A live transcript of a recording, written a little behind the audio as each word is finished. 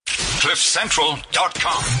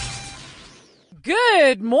CliffCentral.com.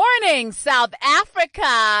 Good morning, South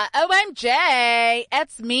Africa. OMJ.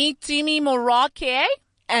 It's me, Timi Morake.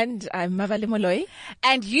 And I'm Mavale Moloi.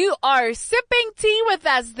 And you are sipping tea with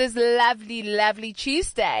us this lovely, lovely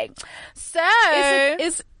Tuesday. So.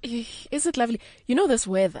 Is it lovely? You know this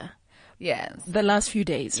weather? Yes. The last few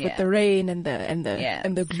days with the rain and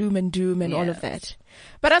the gloom and doom and all of that.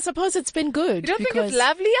 But I suppose it's been good. You don't think it's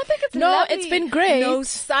lovely? I think it's lovely. No, it's been great. No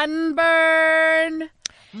sunburn.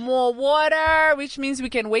 More water, which means we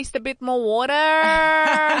can waste a bit more water.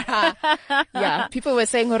 Yeah, people were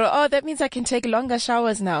saying, oh, that means I can take longer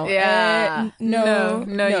showers now. Yeah. No,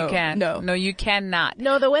 you can't. No, you cannot.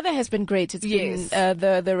 No, the weather has been great. It's been,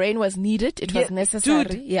 the rain was needed. It was necessary.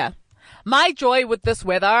 Dude. Yeah. My joy with this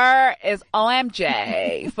weather is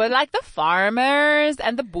OMJ for like the farmers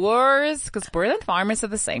and the boers, because boers and farmers are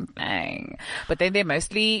the same thing, but then they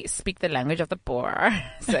mostly speak the language of the boer.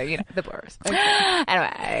 So, you know, the boers.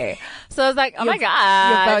 Anyway, so I was like, oh my God.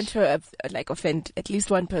 You're bound to offend at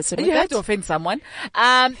least one person. You have to offend someone.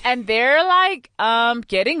 And they're like,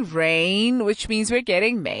 getting rain, which means we're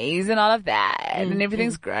getting maize and all of that. And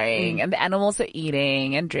everything's growing and the animals are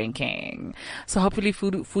eating and drinking. So hopefully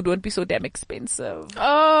food won't be so damn expensive.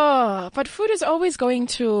 Oh, but food is always going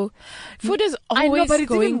to be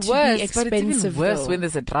expensive. But it's even worse when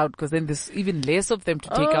there's a drought, because then there's even less of them to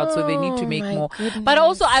take out, so they need to make more. Goodness. But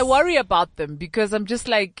also I worry about them, because I'm just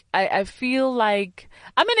like, I feel like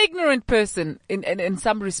I'm an ignorant person in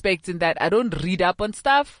some respects, in that I don't read up on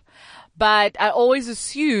stuff. But I always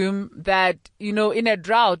assume that, you know, in a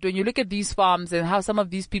drought, when you look at these farms and how some of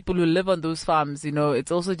these people who live on those farms, you know,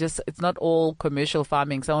 it's also just, it's not all commercial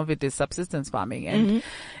farming. Some of it is subsistence farming. And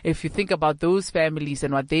if you think about those families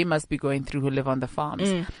and what they must be going through who live on the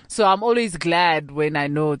farms. So I'm always glad when I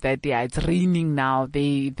know that, it's raining now.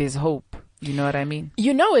 There's hope. You know what I mean?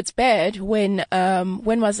 You know it's bad when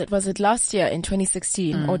was it? Was it last year in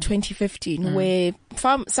 2016 or 2015 where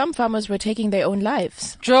some farmers were taking their own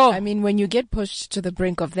lives? Sure. I mean, when you get pushed to the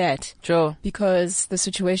brink of that, sure, because the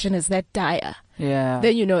situation is that dire,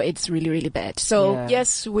 then you know it's really, really bad. So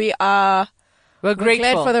yes, we're grateful.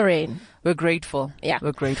 Glad for the rain. We're grateful. Yeah.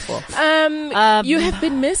 We're grateful. You have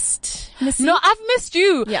been missed, Missy? No, I've missed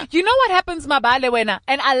you. Yeah. You know what happens, Mabale Wena?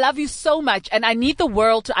 And I love you so much, and I need the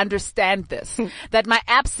world to understand this, that my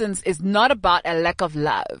absence is not about a lack of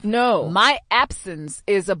love. No. My absence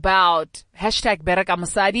is about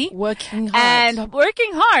 #BerakaMosadi. Working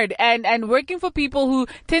hard. And working for people who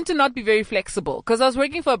tend to not be very flexible. Cause I was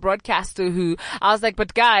working for a broadcaster who, I was like,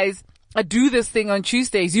 but guys, I do this thing on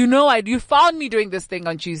Tuesdays. You know, you found me doing this thing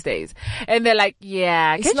on Tuesdays. And they're like,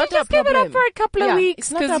 can't you just give it up for a couple of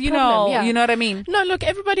weeks? Cause you know what I mean? No, look,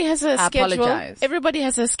 everybody has a schedule. Apologize. Everybody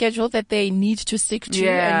has a schedule that they need to stick to.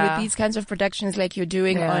 And with these kinds of productions like you're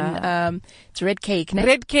doing on, it's Red Cake.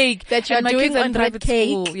 Red Cake. That you're doing on Red Cake.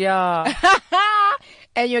 School. Yeah.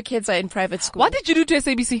 And your kids are in private school. What did you do to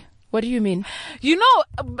SABC? What do you mean? You know,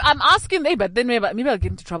 I'm asking, but then maybe I'll get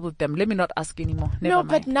into trouble with them. Let me not ask anymore. Never mind.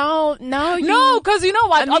 But now you... No, because you know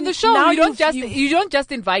what? On the show, you don't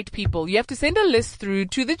just invite people. You have to send a list through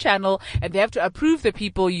to the channel, and they have to approve the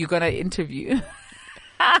people you're gonna interview.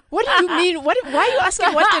 What do you mean? Why are you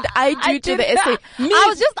asking what did I do to the essay? I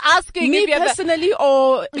was just asking me personally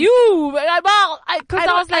or you. Well, because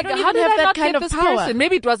I was like, how did I not kind get of this power? person?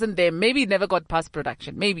 Maybe it wasn't them. Maybe it never got past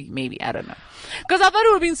production. Maybe, I don't know. Because I thought it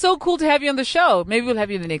would have been so cool to have you on the show. Maybe we'll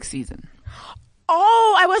have you in the next season.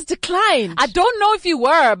 Oh, I was declined. I don't know if you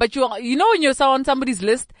were, but you know when you're on somebody's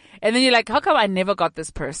list and then you're like, how come I never got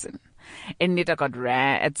this person? And Nita got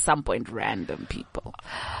at some point random people.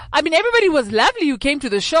 I mean, everybody was lovely who came to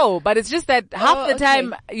the show, but it's just that half the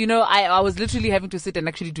time, you know, I was literally having to sit and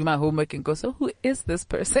actually do my homework and go, so who is this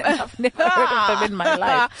person? I've never heard of them in my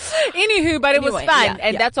life. Anywho, but it was fun,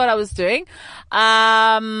 and that's what I was doing.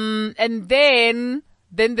 And then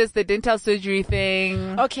there's the dental surgery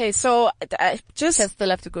thing. Okay, so I still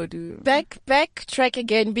have to go do backtrack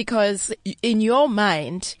again, because in your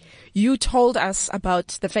mind you told us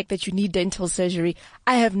about the fact that you need dental surgery.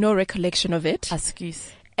 I have no recollection of it.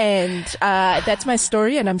 Excuse. And that's my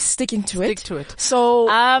story, and I'm sticking to it. Stick to it. So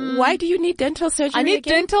why do you need dental surgery? I need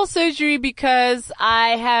dental surgery because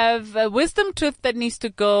I have a wisdom tooth that needs to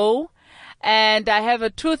go. And I have a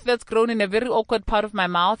tooth that's grown in a very awkward part of my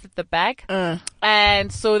mouth at the back.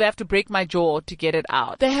 And so they have to break my jaw to get it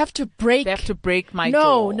out. They have to break my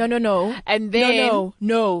jaw. No. And then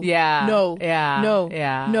no. Yeah. No. Yeah. No.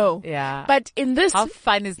 Yeah. No. Yeah. But in this, how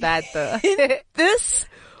fun is that though? In this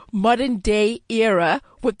modern day era,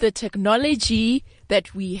 with the technology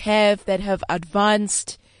that we have that have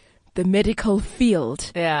advanced the medical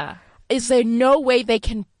field, yeah, is there no way they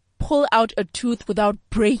can pull out a tooth without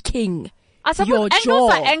breaking I suppose your angles jaw?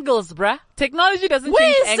 are angles, bruh. Technology doesn't Where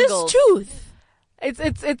change is angles. this tooth?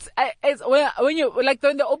 It's when you like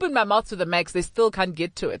when they open my mouth to the max, they still can't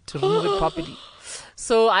get to it to remove it properly.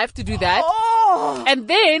 So I have to do that. Oh. And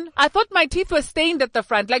then I thought my teeth were stained at the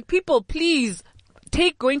front. Like, people, please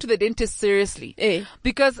take going to the dentist seriously.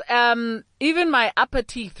 Because even my upper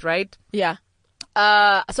teeth, right? Yeah.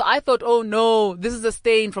 So I thought, oh no, this is a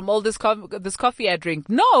stain from all this coffee I drink.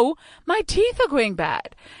 No, my teeth are going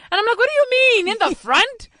bad. And I'm like, what do you mean? In the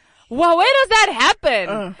front? Well, where does that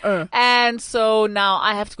happen? And so now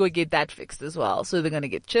I have to go get that fixed as well. So they're going to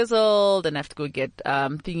get chiseled and I have to go get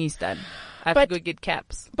thingies done. I have to go get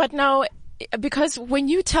caps. But now, because when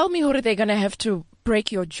you tell me who they're going to have to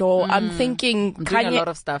break your jaw, I'm thinking I'm doing a lot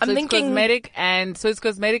of stuff. So it's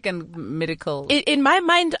cosmetic and medical. In my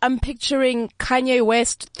mind, I'm picturing Kanye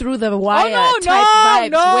West through the wire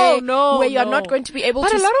where you're not going to be able to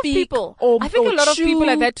speak. But a lot of people, I think a lot of people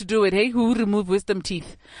have had to do it, who remove wisdom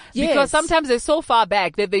teeth. Yes. Because sometimes they're so far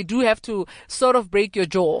back that they do have to sort of break your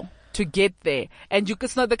jaw to get there. And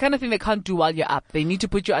it's not the kind of thing they can't do while you're up. They need to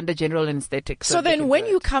put you under general anesthetic. So then when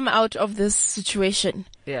you come out of this situation,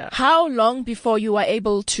 yeah, how long before you are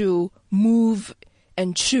able to move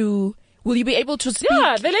and chew? Will you be able to speak?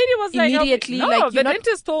 Yeah, the lady was immediately. Like the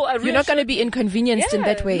dentist told you're not going to be inconvenienced in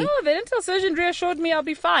that way. No, the dental surgeon reassured me I'll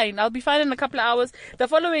be fine. I'll be fine in a couple of hours. The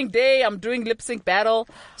following day, I'm doing lip sync battle,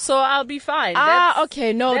 so I'll be fine.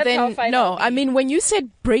 Okay. No, then no. I mean, when you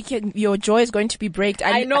said breaking your jaw is going to be breaked,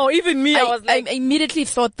 I know. Even me, I was like, I immediately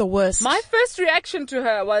thought the worst. My first reaction to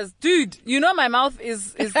her was, dude, you know, my mouth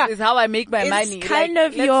is how I make my money. It's kind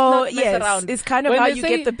of your It's kind of how you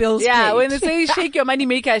get the bills paid. Yeah, when they say shake your money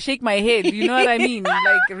maker, I shake my head. You know what I mean?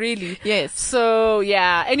 Like, really. Yes. So,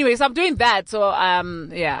 yeah. Anyways, I'm doing that. So,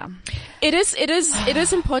 yeah. It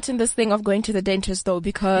is important, this thing of going to the dentist, though,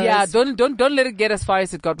 because. Yeah, don't let it get as far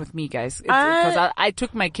as it got with me, guys. Because I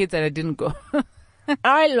took my kids and I didn't go.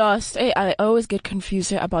 I always get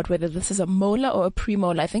confused about whether this is a molar or a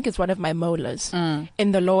premolar. I think it's one of my molars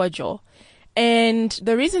in the lower jaw. And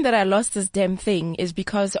the reason that I lost this damn thing is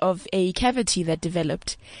because of a cavity that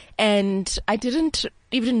developed. And I didn't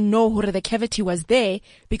even know whether the cavity was there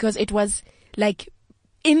because it was like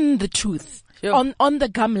in the tooth. Sure. On the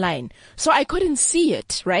gum line. So I couldn't see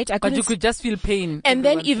it, right? But you could just feel pain. And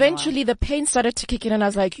then eventually the pain started to kick in and I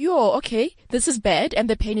was like, okay, this is bad and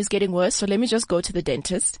the pain is getting worse. So let me just go to the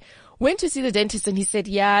dentist. Went to see the dentist and he said,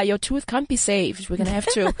 yeah, your tooth can't be saved. We're going to have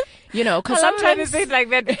to, cause sometimes. When say it like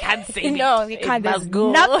that, we can't save it. No, we can't. There's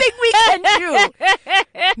nothing we can do.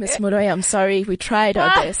 Miss Moloi, I'm sorry. We tried our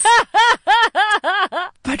best.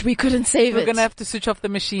 But we couldn't save it. We're going to have to switch off the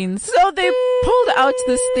machines. So they pulled out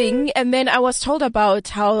this thing and then I was told about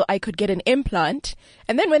how I could get an implant.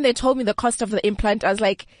 And then when they told me the cost of the implant, I was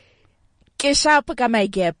like, Kesha ka my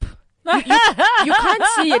gap. You can't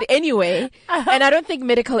see it anyway. And I don't think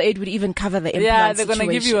medical aid would even cover the implant. Yeah, they're going to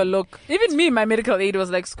give you a look. Even me, my medical aid was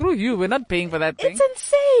like, screw you. We're not paying for that thing. It's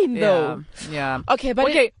insane though. Yeah. Okay, but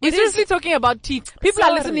we're seriously talking about teeth. People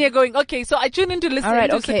are listening here going, okay, so I tune in to listen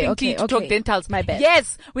to teeth to talk dentals. My bad.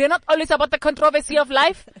 Yes, we are not always about the controversy of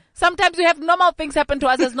life. Sometimes we have normal things happen to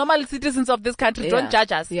us as normal citizens of this country. Don't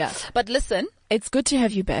judge us. Yeah. But listen. It's good to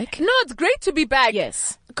have you back. No, it's great to be back.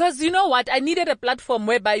 Yes. Because you know what? I needed a platform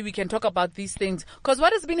whereby we can talk about these things. Because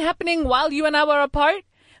what has been happening while you and I were apart,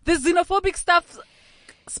 the xenophobic stuff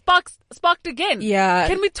sparked again. Yeah.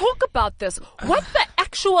 Can we talk about this? What the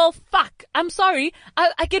actual fuck? I'm sorry.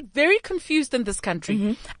 I get very confused in this country.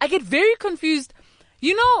 Mm-hmm. I get very confused.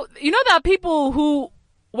 You know, there are people who,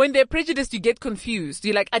 when they're prejudiced, you get confused.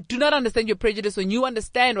 You're like, I do not understand your prejudice when you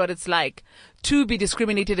understand what it's like to be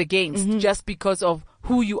discriminated against just because of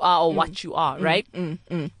who you are or what you are, right?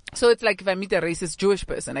 So it's like if I meet a racist Jewish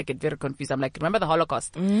person, I get very confused. I'm like, remember the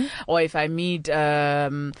Holocaust? Or if I meet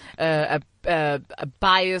a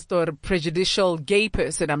biased or prejudicial gay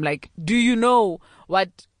person, I'm like, do you know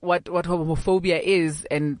what homophobia is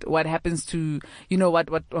and what happens to, what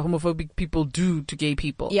homophobic people do to gay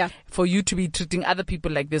people? Yeah. For you to be treating other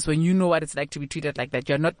people like this when you know what it's like to be treated like that,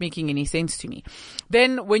 you're not making any sense to me.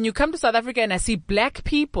 Then when you come to South Africa and I see black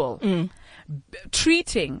people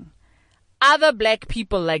treating other black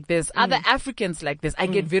people like this, other Africans like this, I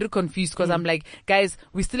get very confused because I'm like, guys,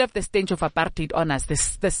 we still have the stench of apartheid on us.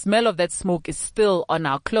 The smell of that smoke is still on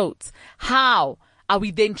our clothes. How are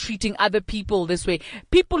we then treating other people this way?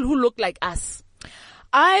 People who look like us.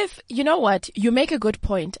 You know what? You make a good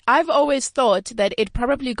point. I've always thought that it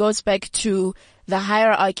probably goes back to the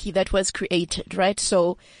hierarchy that was created, right?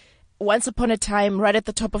 So once upon a time, right at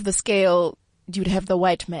the top of the scale, you'd have the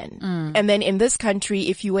white man. And then in this country,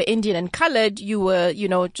 if you were Indian and colored, you were,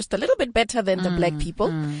 just a little bit better than the black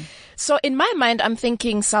people. So in my mind, I'm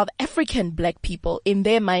thinking South African black people in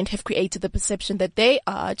their mind have created the perception that they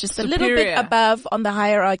are just a little bit above on the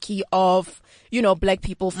hierarchy of, black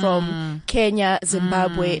people from Kenya,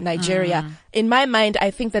 Zimbabwe, Nigeria. In my mind, I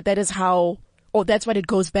think that is how, or that's what it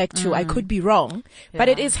goes back to. I could be wrong, but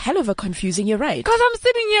it is hell of a confusing. You're right. Because I'm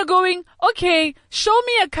sitting here going, okay, show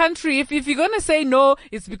me a country. If you're going to say no,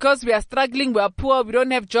 it's because we are struggling, we are poor, we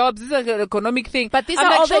don't have jobs. This is an economic thing. But these are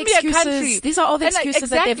all the excuses. These are all the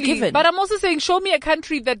excuses that they've given. But I'm also saying, show me a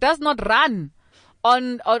country that does not run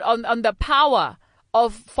on the power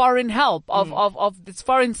of foreign help, of its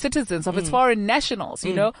foreign citizens, of its foreign nationals,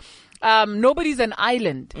 nobody's an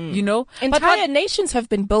island, Entire nations have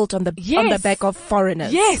been built on the back of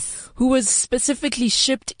foreigners. Yes. Who was specifically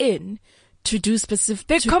shipped in to do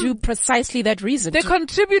do precisely that reason. They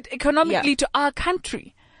contribute economically to our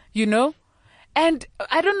country, And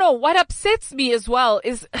I don't know, what upsets me as well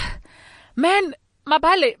is, man,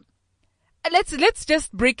 Mabale, let's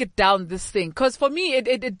just break it down, this thing. Cause for me,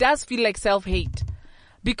 it does feel like self-hate.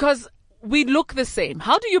 Because we look the same.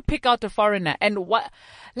 How do you pick out a foreigner? And what,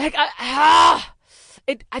 like, I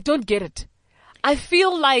don't get it. I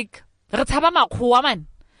feel like, and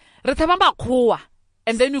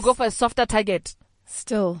then you go for a softer target.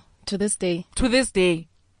 Still, to this day.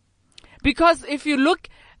 Because if you look,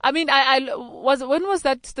 when was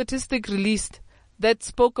that statistic released that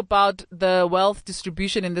spoke about the wealth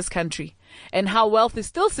distribution in this country and how wealth is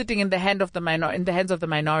still sitting in the hands of the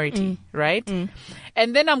minority, right?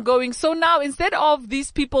 And then I'm going, so now instead of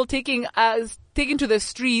these people taking to the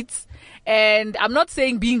streets, and I'm not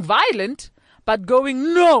saying being violent, but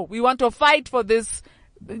going, no, we want to fight for this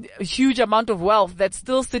huge amount of wealth that's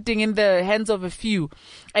still sitting in the hands of a few,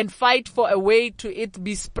 and fight for a way to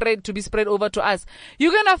be spread over to us.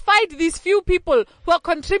 You're gonna fight these few people who are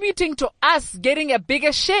contributing to us getting a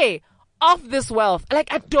bigger share of this wealth.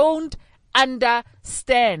 Like, I don't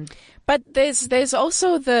understand. But there's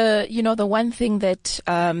also the one thing that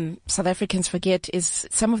South Africans forget is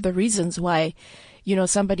some of the reasons why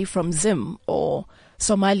somebody from Zim or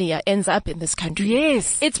Somalia ends up in this country.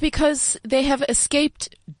 Yes. It's because they have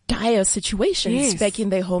escaped dire situations back in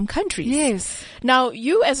their home countries. Yes. Now,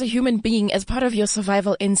 you as a human being, as part of your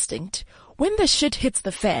survival instinct, when the shit hits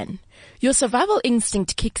the fan, your survival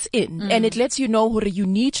instinct kicks in and it lets you know what you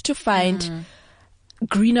need to find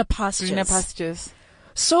greener pastures.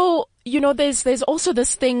 So, there's also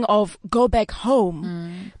this thing of go back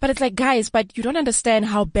home. But it's like, guys, but you don't understand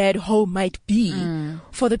how bad home might be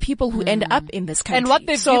for the people who end up in this country. And what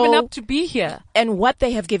they've given up to be here. And what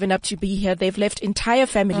they have given up to be here. They've left entire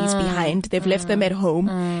families behind. They've left them at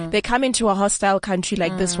home. They come into a hostile country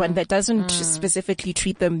like this one that doesn't specifically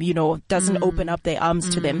treat them, doesn't open up their arms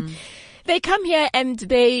to them. They come here and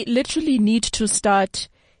they literally need to start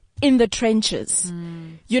in the trenches.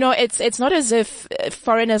 It's not as if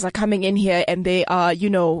foreigners are coming in here and they are,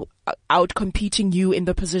 out competing you in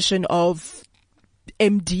the position of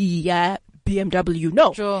MD, BMW.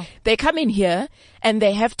 No. Sure. They come in here and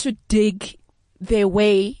they have to dig their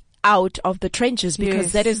way out of the trenches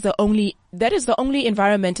because that is the only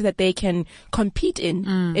environment that they can compete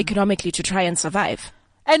in economically to try and survive.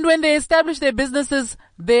 And when they establish their businesses,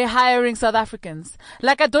 they're hiring South Africans.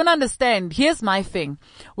 Like, I don't understand. Here's my thing.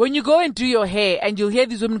 When you go and do your hair and you'll hear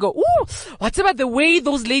these women go, ooh, what's about the way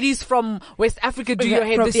those ladies from West Africa do your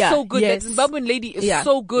hair? They're so good. That Zimbabwean lady is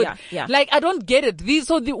so good. Like, I don't get it.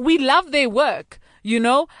 We love their work.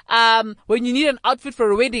 When you need an outfit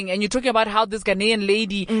for a wedding and you're talking about how this Ghanaian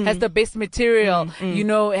lady has the best material,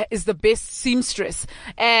 is the best seamstress.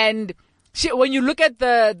 And when you look at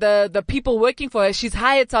the people working for her, she's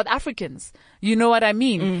hired South Africans. You know what I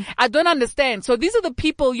mean? I don't understand. So these are the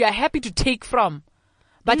people you are happy to take from.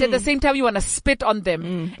 But at the same time, you want to spit on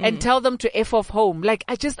them and tell them to F off home. Like,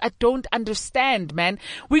 I don't understand, man.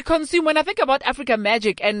 We consume, when I think about Africa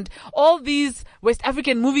Magic and all these West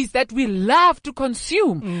African movies that we love to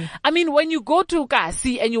consume. I mean, when you go to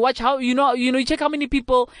Kasi and you watch how, you check how many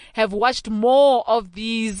people have watched more of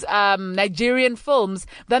these, Nigerian films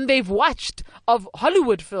than they've watched of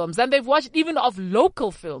Hollywood films, than they've watched even of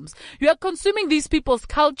local films. You are consuming these people's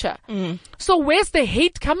culture. So where's the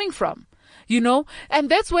hate coming from? And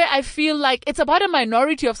that's where I feel like it's about a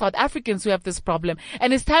minority of South Africans who have this problem.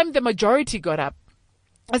 And it's time the majority got up.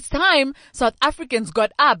 It's time South Africans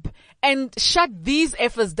got up and shut these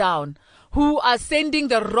effers down who are sending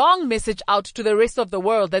the wrong message out to the rest of the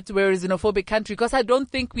world that we're a xenophobic country, because I don't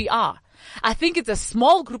think we are. I think it's a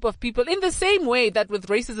small group of people, in the same way that with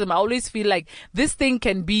racism, I always feel like this thing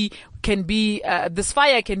this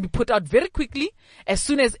fire can be put out very quickly as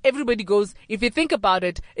soon as everybody goes. If you think about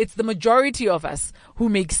it, it's the majority of us who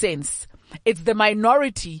make sense. It's the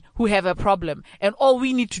minority who have a problem, and all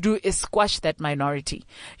we need to do is squash that minority.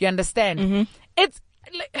 You understand? Mm-hmm. It's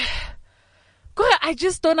like, God, I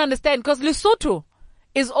just don't understand, because Lesotho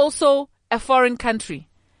is also a foreign country,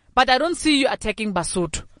 but I don't see you attacking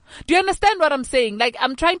Basotho. Do you understand what I'm saying? Like,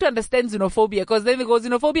 I'm trying to understand xenophobia, because then they go,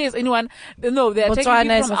 xenophobia is anyone. No, they're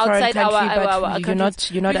attacking people from outside our country. You're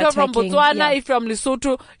not if you're from attacking, Botswana, yeah. if you're from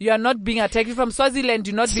Lesotho, you are not being attacked. If you're from Swaziland,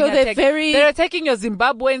 you're not So being they're attacked. very- They're attacking your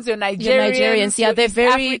Zimbabweans, your Nigerians. Yeah, your they're East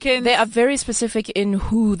very, Africans. they are very specific in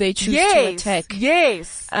who they choose to attack.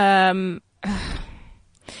 Yes.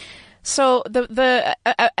 So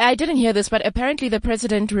I didn't hear this, but apparently the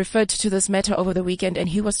president referred to this matter over the weekend, and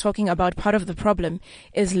he was talking about part of the problem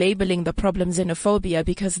is labeling the problem xenophobia,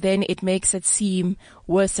 because then it makes it seem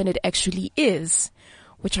worse than it actually is,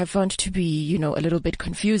 which I found to be, a little bit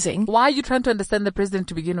confusing. Why are you trying to understand the president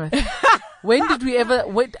to begin with? When did we ever? I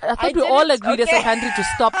thought we didn't- all agreed as okay. a country to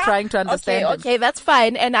stop trying to understand him. Okay, that's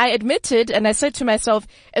fine. And I admitted, and I said to myself,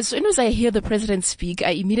 as soon as I hear the president speak,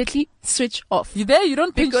 I immediately switch off. You there? You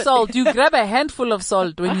don't pinch Because- salt. You grab a handful of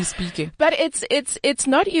salt when you're speaking. But it's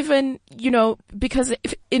not even, because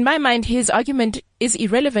in my mind, his argument is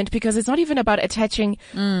irrelevant, because it's not even about attaching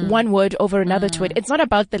one word over another to it. It's not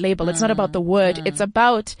about the label. It's not about the word. It's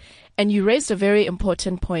about, and you raised a very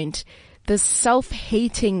important point, the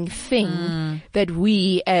self-hating thing that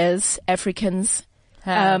we as Africans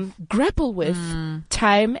grapple with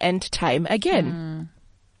time and time again.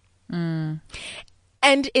 And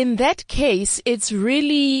in that case, it's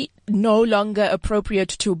really no longer appropriate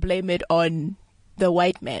to blame it on the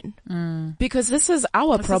white man, because this is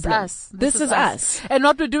our problem. This is us. And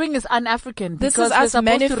what we're doing is un-African. This because is us we're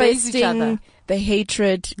supposed to raise each other. manifesting the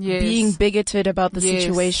hatred, Yes. being bigoted about the Yes.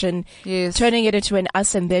 situation, Yes. turning it into an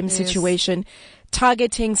us and them Yes. situation,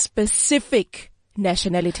 targeting specific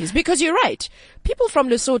nationalities. Because you're right. People from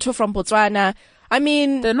Lesotho, from Botswana, I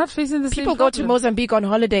mean, They're not facing the same people go to problem. Mozambique on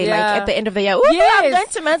holiday, Yeah. like at the end of the year. Ooh, Yes. I'm going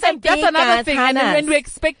to Mozambique. That's another thing. And Hannah. when we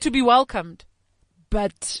expect to be welcomed.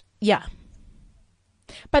 But yeah.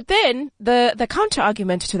 But then the counter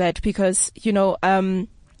argument to that, because,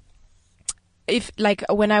 if like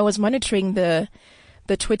when I was monitoring the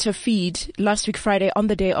Twitter feed last week Friday on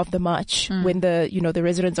the day of the march, when the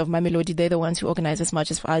residents of Mamelodi, they're the ones who organized this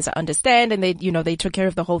march as far as I understand, and they took care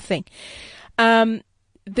of the whole thing.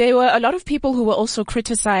 There were a lot of people who were also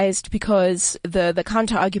criticized because the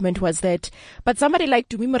counter argument was that, but somebody like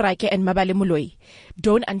Tumi Morake and Mabale Moloi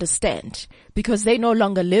don't understand, because they no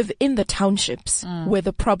longer live in the townships where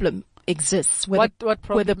the problem exists, where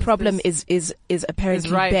the problem is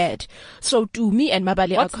apparently rife. bad. So Tumi and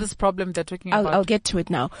Mabale What's this problem they're talking about? I'll get to it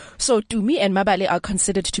now. So Tumi and Mabale are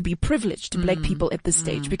considered to be privileged black people at this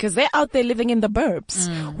stage, because they're out there living in the burbs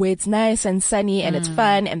where it's nice and sunny and it's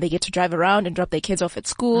fun, and they get to drive around and drop their kids off at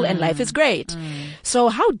school and life is great. So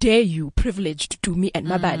how dare you, privileged Tumi and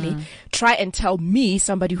Mabale, try and tell me,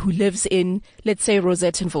 somebody who lives in, let's say,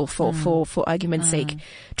 Rosettenville for argument's sake,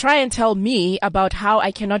 try and tell me about how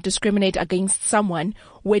I cannot discriminate against someone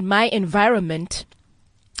when my environment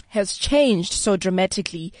has changed so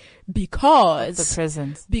dramatically because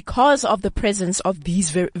of the presence of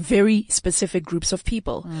these very, very specific groups of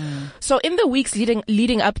people. So in the weeks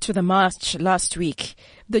leading up to the march last week,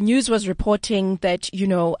 the news was reporting that,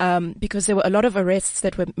 because there were a lot of arrests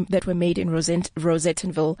that were made in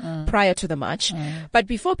Rosettenville prior to the march. But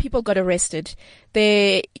before people got arrested,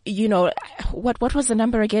 what was the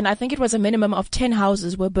number again? I think it was a minimum of 10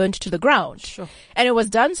 houses were burnt to the ground. Sure. And it was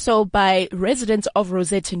done so by residents of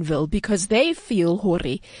Rosettenville, because they feel,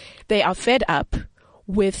 Hori, they are fed up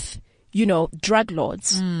with, drug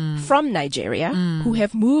lords from Nigeria who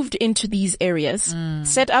have moved into these areas,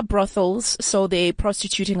 set up brothels, so they're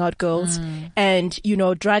prostituting out girls, and,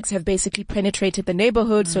 drugs have basically penetrated the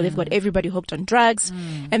neighborhood, so they've got everybody hooked on drugs.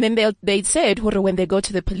 And then they said, when they go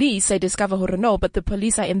to the police, they discover, no, but the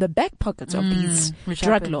police are in the back pockets of these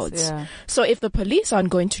drug lords. Yeah. So if the police aren't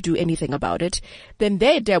going to do anything about it, then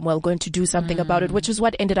they're damn well going to do something about it, which is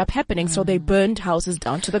what ended up happening. So they burned houses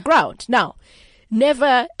down to the ground. Now,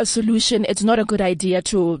 never a solution. It's not a good idea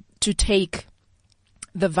to take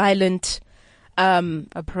the violent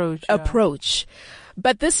approach.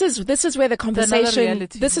 But this is where the conversation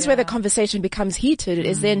where the conversation becomes heated.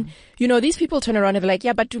 Is then these people turn around and they're like,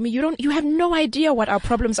 yeah, but to me you have no idea what our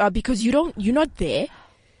problems are, because you're not there.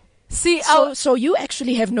 See, so you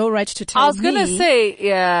actually have no right to tell me. I was gonna say,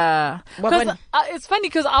 yeah. Well, It's funny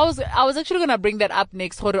because I was actually gonna bring that up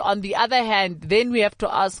next. On the other hand, then we have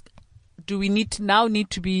to ask, do we need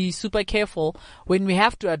to be super careful when we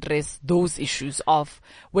have to address those issues of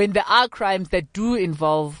when there are crimes that do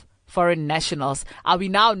involve foreign nationals? Are we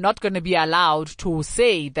now not going to be allowed to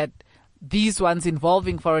say that these ones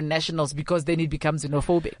involving foreign nationals, because then it becomes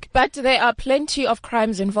xenophobic? But there are plenty of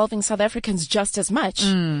crimes involving South Africans just as much.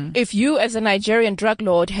 If you, as a Nigerian drug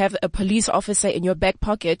lord, have a police officer in your back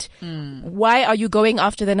pocket, why are you going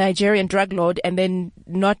after the Nigerian drug lord and then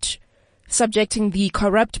not subjecting the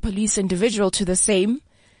corrupt police individual to the same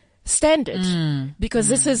standard? Because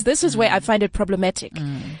this is where I find it problematic.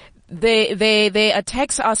 Their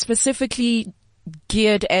attacks are specifically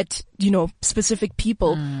geared at, specific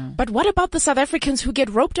people. But what about the South Africans who get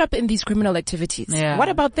roped up in these criminal activities? Yeah. What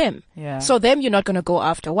about them? Yeah. So them you're not going to go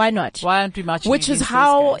after. Why not? Why aren't we marching? Which is against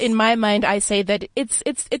how, those guys? in my mind, I say that it's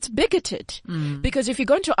bigoted. Because if you're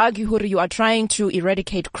going to argue, Huru, you are trying to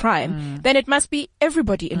eradicate crime, then it must be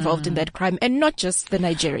everybody involved in that crime and not just the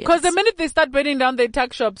Nigerians. Because the minute they start burning down their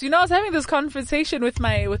tuck shops, I was having this conversation with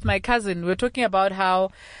my cousin. We were talking about how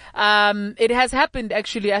it has happened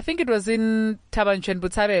actually. I think it was in Tabanchen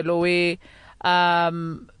Butsarelo where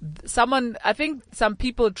some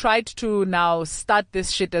people tried to now start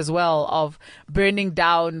this shit as well of burning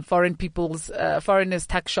down foreigners'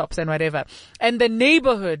 tuck shops and whatever. And the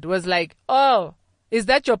neighborhood was like, oh, is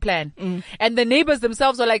that your plan? And the neighbors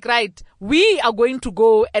themselves were like, right, we are going to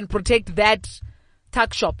go and protect that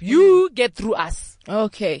tuck shop. You get through us.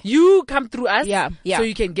 Okay. You come through us. Yeah. So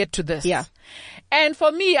you can get to this. Yeah. And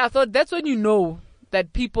for me, I thought that's when you know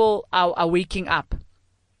that people are waking up.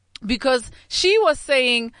 Because she was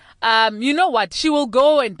saying, you know what? She will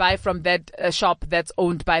go and buy from that shop that's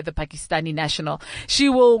owned by the Pakistani national. She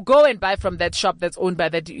will go and buy from that shop that's owned by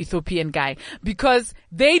that Ethiopian guy. Because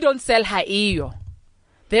they don't sell ha'io.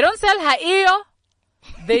 They don't sell ha'io.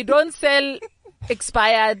 They don't sell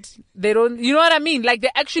expired. They don't, you know what I mean? Like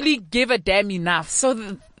they actually give a damn enough.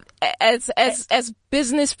 So as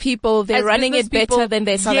business people, they're running it better than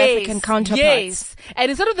their South African counterparts. Yes.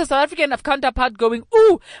 And instead of the South African counterpart going,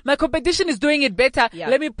 ooh, my competition is doing it better. Yeah.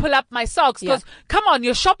 Let me pull up my socks. Because come on,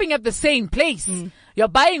 you're shopping at the same place. You're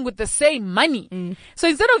buying with the same money. So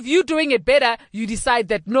instead of you doing it better, you decide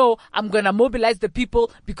that no, I'm going to mobilize the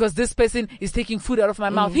people because this person is taking food out of my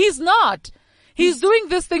mouth. He's not. He's doing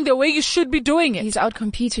this thing the way you should be doing it. He's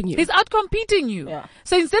outcompeting you. He's outcompeting you. Yeah.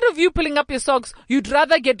 So instead of you pulling up your socks, you'd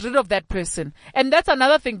rather get rid of that person. And that's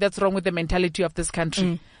another thing that's wrong with the mentality of this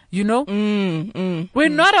country. We're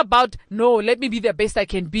not about, no, let me be the best I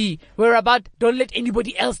can be. We're about, don't let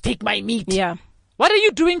anybody else take my meat. Yeah. What are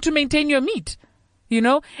you doing to maintain your meat?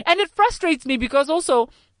 And it frustrates me because also,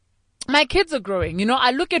 my kids are growing. I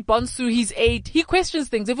look at Bonsu, he's 8. He questions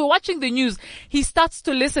things. If we're watching the news, he starts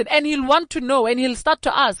to listen and he'll want to know and he'll start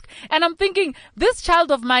to ask. And I'm thinking, this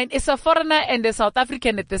child of mine is a foreigner and a South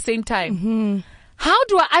African at the same time. How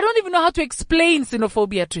do I don't even know how to explain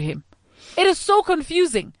xenophobia to him. It is so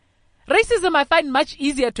confusing. Racism I find much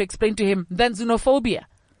easier to explain to him than xenophobia.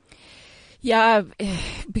 Yeah,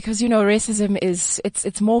 because racism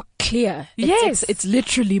it's more clear. It's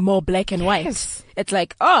literally more black and white. Yes. It's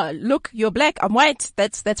like, oh, look, you're black, I'm white.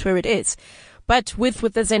 That's where it is. But with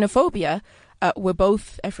the xenophobia, we're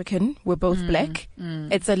both African, we're both black.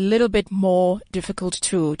 It's a little bit more difficult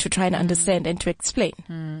to try and understand and to explain.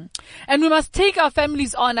 And we must take our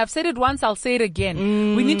families on. I've said it once, I'll say it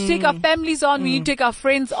again. We need to take our families on. We need to take our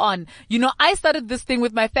friends on. I started this thing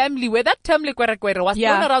with my family where that term lekwerekwere was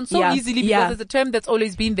thrown around so easily because it's a term that's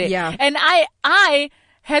always been there. Yeah. And I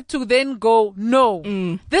had to then go, no,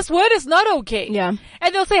 this word is not okay. Yeah.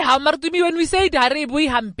 And they'll say, how mardumi when we say I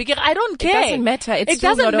don't care. It doesn't matter. It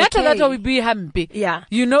doesn't matter that we be hampi. Yeah.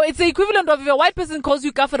 It's the equivalent of if a white person calls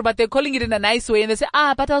you kafir, but they're calling it in a nice way. And they say,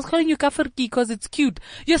 but I was calling you kafirki because it's cute.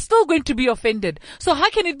 You're still going to be offended. So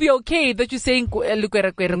how can it be okay that you're saying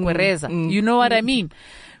kwereza? You know what I mean?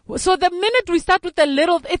 So the minute we start with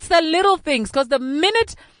it's the little things, because the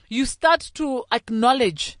minute you start to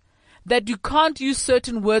acknowledge that you can't use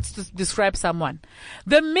certain words to describe someone.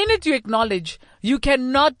 The minute you acknowledge you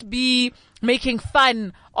cannot be making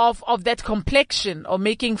fun of that complexion or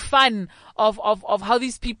making fun of how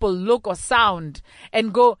these people look or sound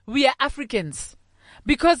and go, we are Africans.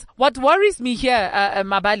 Because what worries me here,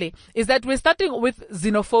 Mabale, is that we're starting with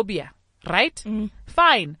xenophobia, right?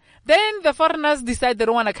 Fine. Then the foreigners decide they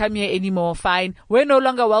don't want to come here anymore. Fine. We're no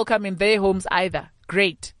longer welcome in their homes either.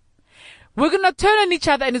 Great. We're going to turn on each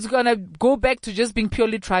other and it's going to go back to just being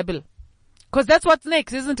purely tribal. Because that's what's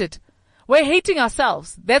next, isn't it? We're hating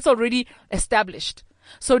ourselves. That's already established.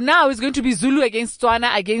 So now it's going to be Zulu against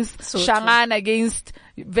Tswana, against Sotho. Shangaan, against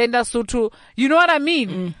Venda Sotho. You know what I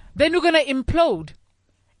mean? Then we're going to implode.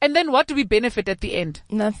 And then what do we benefit at the end?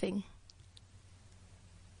 Nothing.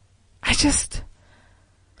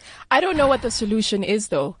 I don't know what the solution is,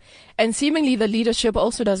 though. And seemingly the leadership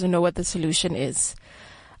also doesn't know what the solution is.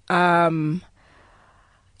 You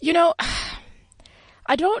know,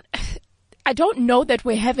 I don't know that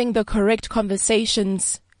we're having the correct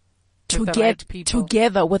conversations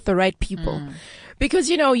together with the right people. Because,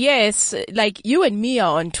 you know, yes, like you and me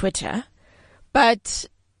are on Twitter, but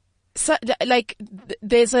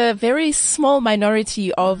there's a very small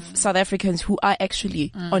minority of South Africans who are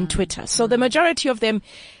actually on Twitter. So the majority of them,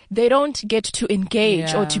 they don't get to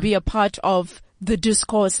engage or to be a part of the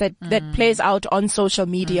discourse that plays out on social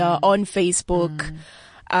media, on Facebook.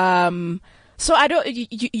 So I don't,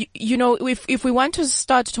 you know, if we want to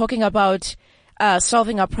start talking about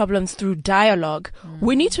solving our problems through dialogue,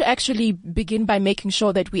 we need to actually begin by making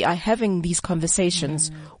sure that we are having these conversations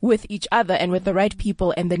with each other and with the right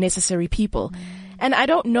people and the necessary people. And I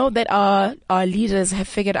don't know that our leaders have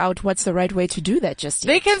figured out what's the right way to do that just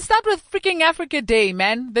yet. They can start with freaking Africa Day,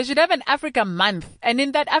 man. They should have an Africa month. And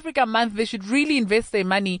in that Africa month, they should really invest their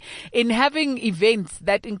money in having events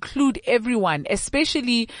that include everyone,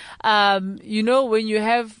 especially, you know, when you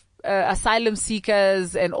have asylum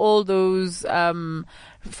seekers and all those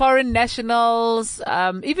foreign nationals,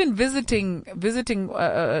 even visiting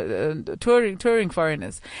touring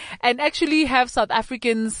foreigners, and actually have South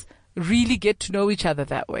Africans really get to know each other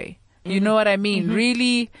that way. You know what I mean?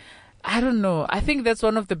 Really, I don't know. I think that's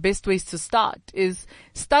one of the best ways to start is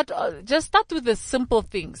just start with the simple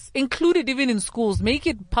things. Include it even in schools. Make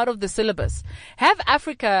it part of the syllabus. Have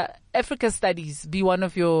Africa studies be one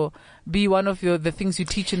of the things you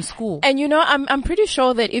teach in school. And you know, I'm pretty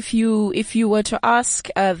sure that if you were to ask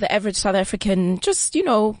the average South African just, you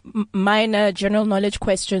know, minor general knowledge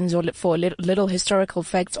questions or for little historical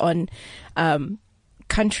facts on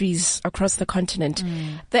countries across the continent,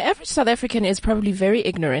 the average South African is probably very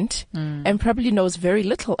ignorant and probably knows very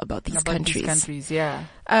little about these countries.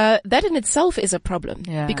 That in itself is a problem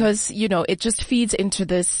because, you know, it just feeds into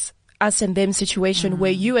this us and them situation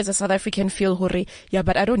where you as a South African feel, hore, yeah,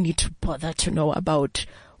 but I don't need to bother to know about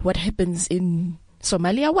what happens in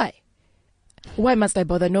Somalia. Why? Why must I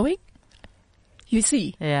bother knowing? You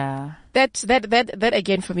see? Yeah. That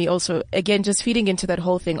again for me also, again, just feeding into that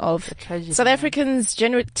whole thing of South Africans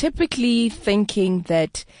typically thinking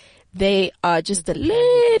that they are just a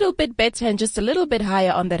little bit better and just a little bit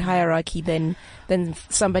higher on that hierarchy than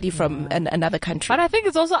somebody from another country. But I think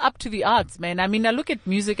it's also up to the arts, man. I mean, I look at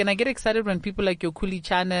music and I get excited when people like your Kuli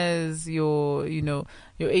Chanas, your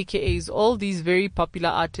AKAs, all these very popular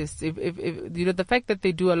artists, if you know, the fact that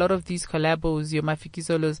they do a lot of these collabos, your Mafiki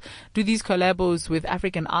Solos, do these collabos with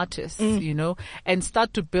African artists, you know, and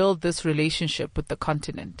start to build this relationship with the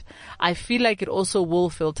continent. I feel like it also will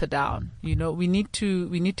filter down. You know, we need to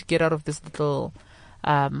get out of this little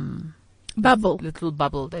bubble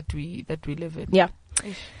that we live in. Yeah.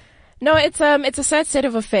 No, it's a sad state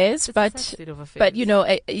of affairs, but you know,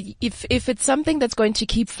 if it's something that's going to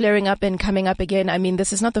keep flaring up and coming up again, I mean,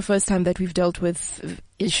 this is not the first time that we've dealt with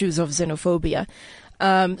issues of xenophobia.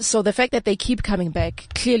 So the fact that they keep coming back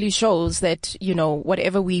clearly shows that, you know,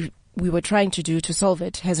 whatever we were trying to do to solve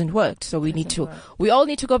it hasn't worked. So we all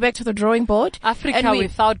need to go back to the drawing board. Africa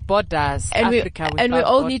without borders. And we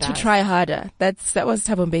all need to try harder. That was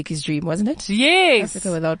Thabo Mbeki's dream, wasn't it? Yes.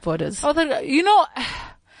 Africa without borders. You know,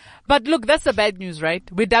 but look, that's the bad news, right?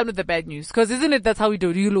 We're done with the bad news. Cause isn't it that's how we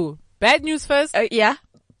do it? You bad news first? Yeah.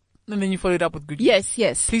 And then you follow it up with good news.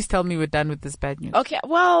 Yes. Please tell me we're done with this bad news. Okay.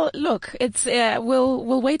 Well, look, it's,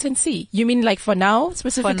 we'll wait and see. You mean like for now,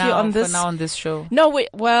 specifically on this? For now on this show. No,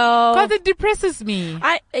 cause it depresses me.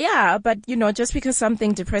 But you know, just because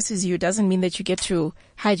something depresses you doesn't mean that you get to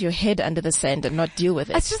hide your head under the sand and not deal with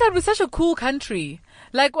it. It's just that we're such a cool country.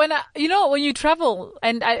 Like when you travel,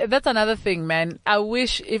 and that's another thing, man. I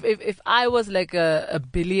wish if I was like a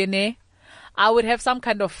billionaire, I would have some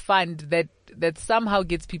kind of fund that somehow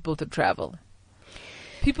gets people to travel.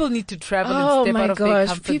 People need to travel and step out of their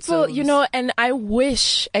comfort zones. You know, and I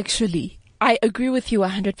wish, actually, I agree with you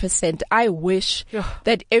 100%. I wish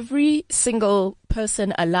that every single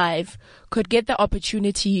person alive could get the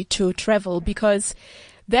opportunity to travel, because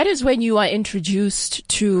that is when you are introduced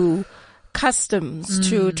to customs,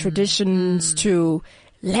 to traditions, to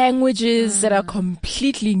languages that are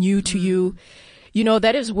completely new to you. You know,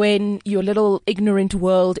 that is when your little ignorant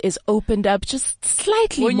world is opened up just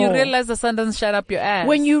slightly more. When you realize the sun doesn't shut up your ass.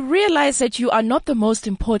 When you realize that you are not the most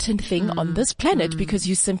important thing on this planet, because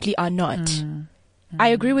you simply are not. I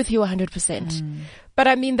agree with you 100%. But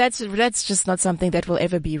I mean, that's just not something that will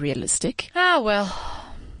ever be realistic. Ah, well,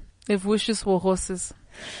 if wishes were horses.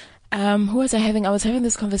 Who was I having? I was having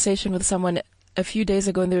this conversation with someone a few days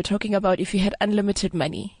ago, and they were talking about if you had unlimited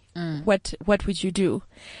money, what would you do?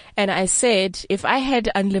 And I said, if I had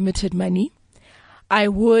unlimited money, I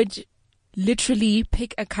would literally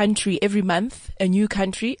pick a country every month, a new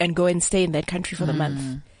country, and go and stay in that country for the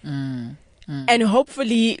month. And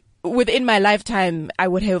hopefully within my lifetime, I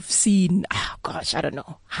would have seen, I don't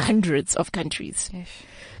know, hundreds of countries. Yes.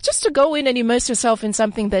 Just to go in and immerse yourself in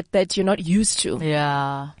something that you're not used to.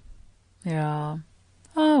 Yeah. Yeah.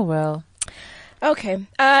 Oh, well. Okay.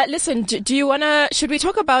 Listen, do you should we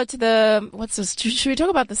talk about should we talk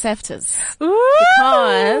about the SAFTAs?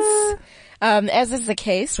 Because, as is the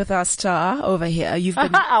case with our star over here, you've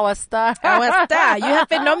been our star. You have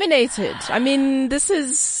been nominated. I mean, this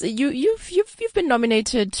is you've been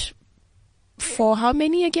nominated for how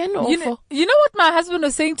many again? Or you know what my husband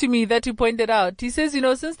was saying to me that he pointed out? He says,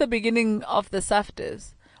 since the beginning of the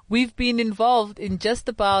SAFTAs, we've been involved in just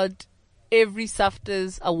about every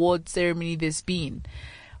SAFTAs award ceremony there's been.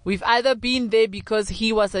 We've either been there because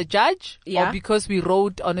he was a judge, or because we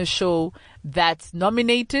wrote on a show that's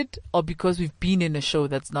nominated, or because we've been in a show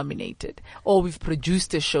that's nominated, or we've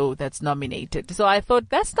produced a show that's nominated. So I thought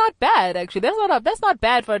that's not bad, actually. That's not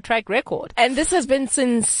bad for a track record. And this has been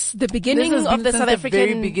since the beginning of the South African,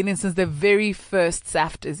 very beginning, since the very first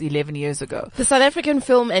SAFTAs 11 years ago. The South African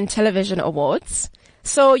Film and Television Awards.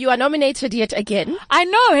 So you are nominated yet again. I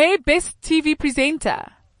know, hey, best TV presenter.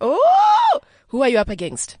 Oh! Who are you up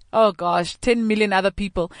against? Oh gosh, 10 million other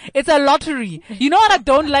people. It's a lottery. You know what I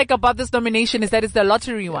don't like about this nomination is that it's the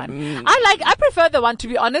lottery one. I prefer the one, to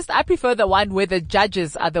be honest, I prefer the one where the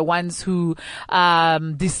judges are the ones who,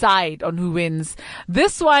 decide on who wins.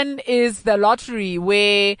 This one is the lottery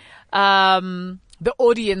where, the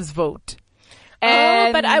audience vote.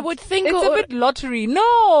 And but I would think it's a bit lottery.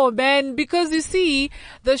 No, man, because you see,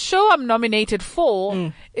 the show I'm nominated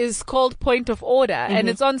for is called Point of Order, and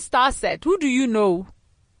it's on Starset. Who do you know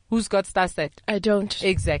who's got Starset? I don't.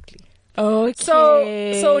 Exactly.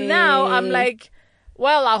 Okay. So now I'm like,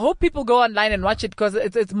 well, I hope people go online and watch it because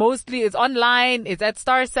it's online, it's at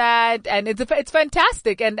Starset, and it's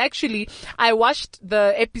fantastic. And actually, I watched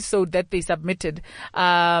the episode that they submitted,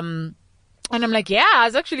 and I'm like, yeah,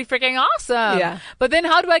 it's actually freaking awesome. Yeah. But then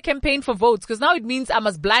how do I campaign for votes? Because now it means I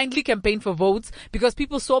must blindly campaign for votes because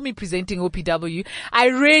people saw me presenting OPW. I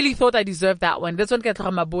really thought I deserved that one. That's when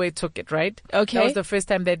Katlego Maboe took it, right? Okay. That was the first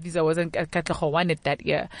time that visa wasn't Katlego won it that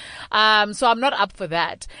year. So I'm not up for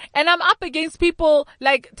that. And I'm up against people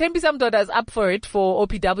like Thembi Samdoda is up for it for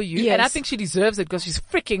OPW. Yes. And I think she deserves it because she's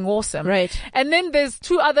freaking awesome. Right. And then there's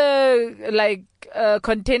two other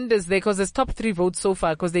contenders there because there's top 3 votes so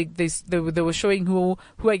far because they were showing who's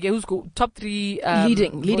top 3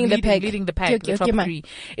 leading the pack, the top 3.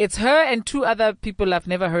 It's her and 2 other people I've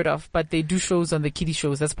never heard of, but they do shows on the kiddie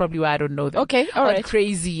shows. That's probably why I don't know them. Okay, all right. On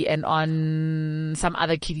Crazy and on some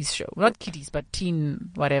other kiddies show, not kiddies but teen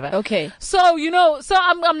whatever. Okay. So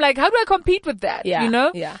I'm like, how do I compete with that? Yeah.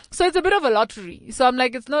 Yeah. So it's a bit of a lottery. So I'm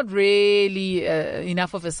like, it's not really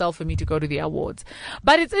enough of a sell for me to go to the awards.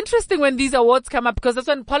 But it's interesting when these awards come up because that's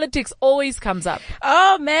when politics always comes up.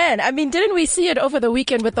 Oh man, I mean, didn't we see it over the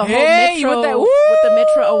weekend with the whole Metro with the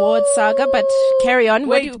Metro Awards saga? But carry on.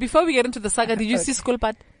 Wait, before we get into the saga, did you see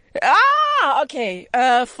Skulpat? Okay.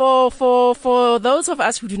 For those of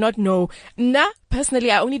us who do not know,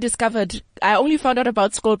 personally, I only found out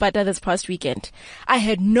about Skulpata this past weekend. I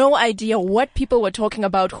had no idea what people were talking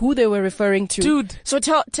about, who they were referring to. Dude. So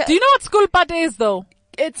do you know what Skulpata is though?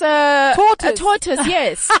 It's a tortoise,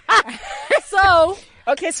 yes.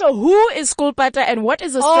 Okay, so who is Skulpata and what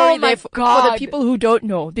is the story there for the people who don't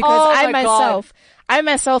know? Because I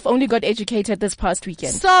myself only got educated this past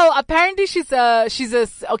weekend. So apparently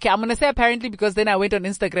okay, I'm gonna say apparently because then I went on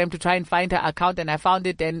Instagram to try and find her account and I found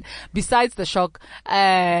it, and besides the shock,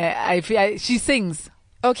 she sings.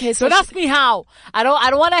 Okay, so don't ask me how. I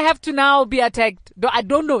don't want to have to now be attacked. I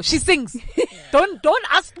don't know. She sings. Don't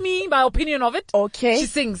ask me my opinion of it. Okay. She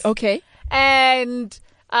sings. Okay. And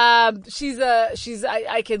I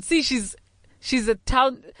can see she's a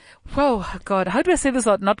town. Whoa, God, how do I say this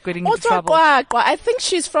without not getting into trouble? I think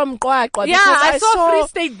she's from Qwaqwa. Yeah, I saw Free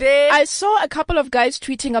State there. I saw a couple of guys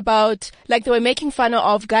tweeting about, like, they were making fun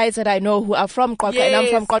of guys that I know who are from Qwaqwa, and I'm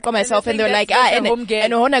from Qwaqwa myself, and they were like,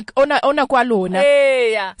 ona kwalona.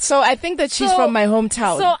 Yeah. So I think that she's from my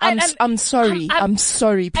hometown. I'm sorry. I'm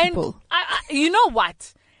sorry, people. You know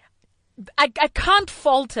what? I can't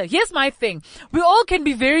falter. Here's my thing. We all can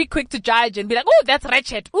be very quick to judge and be like, oh, that's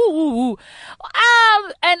ratchet. Ooh.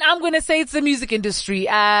 And I'm going to say it's the music industry.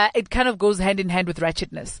 It kind of goes hand in hand with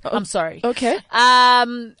ratchetness. I'm sorry. Okay.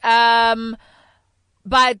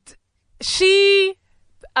 But she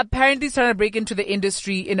apparently is trying to break into the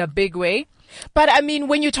industry in a big way. But I mean,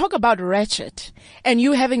 when you talk about ratchet and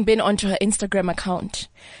you having been onto her Instagram account,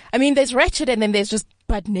 I mean, there's ratchet and then there's just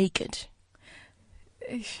butt naked.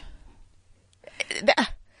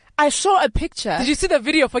 I saw a picture. Did you see the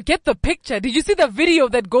video? Forget the picture. Did you see the video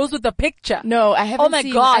that goes with the picture? No, I haven't. Oh my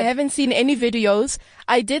God. I haven't seen any videos.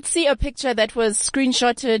 I did see a picture that was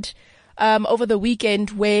screenshotted over the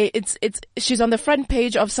weekend where she's on the front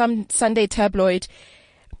page of some Sunday tabloid.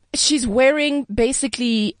 She's wearing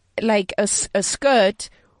basically like a skirt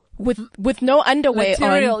with no underwear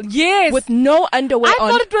Material. on. Yes. With no underwear I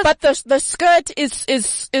on. thought it was, but the skirt is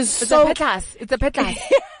it's so a petlas. It's a petlas.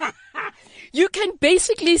 you can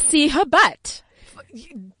basically see her butt.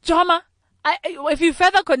 Joma, if you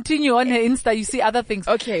further continue on her Insta, you see other things.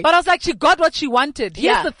 Okay. But I was like, she got what she wanted. Here's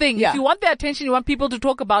Yeah, the thing. yeah. If you want the attention, you want people to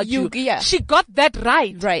talk about you. Yeah. She got that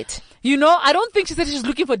right. Right. You know, I don't think she said she's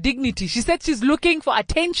looking for dignity. She said she's looking for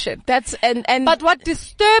attention. That's, and. But what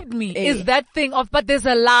disturbed me is that thing of, but there's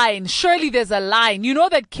a line. Surely there's a line. You know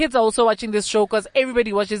that kids are also watching this show because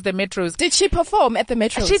everybody watches the Metros. Did she perform at the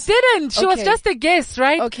Metros? She didn't. She was Okay. just a guest,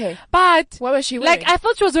 right? Okay. But What was she wearing? like, I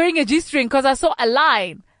thought she was wearing a G-string because I saw a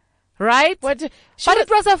line, right? What? But it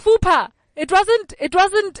was a fupa. It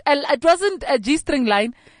wasn't a G-string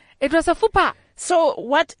line. It was a fupa.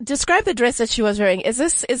 So describe the dress that she was wearing. Is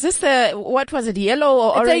this the, what was it, yellow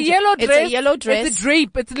or orange? It's a yellow dress. It's a yellow dress. It's a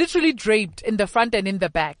drape. It's literally draped in the front and in the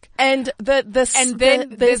back. And Then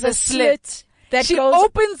there's a slit. that She goes,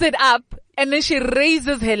 opens it up and then she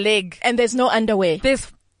raises her leg. and there's no underwear.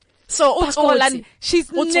 There's So Pakolan.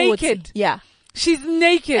 She's naked. Yeah. She's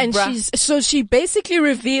naked, And bruh. she basically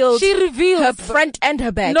revealed She reveals her front and her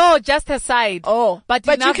back. No, just her side. Oh, but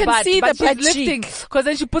you enough can butt. see But the butt she's lifting cheek. because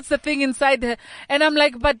then she puts the thing inside her, and I'm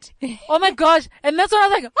like, but oh my gosh! And that's when I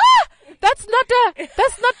was like, that's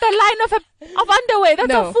not the line of underwear. That's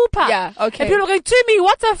No. a fupa. Yeah, okay. And people are going, Timmy,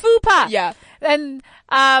 what's a fupa? Yeah. And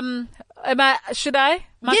should I?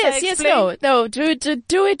 Must I Yes, explain? no. Do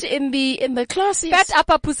it in the classiest. That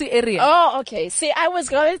upper pussy area. Oh, okay. See, I was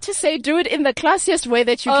going to say do it in the classiest way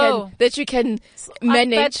that you can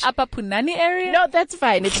manage. That upper punani area. No, that's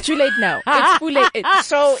fine. It's too late now. It's too late.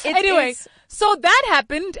 So Anyway, so that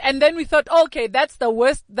happened, and then we thought, okay, that's the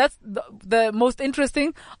worst. That's the most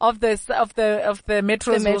interesting of the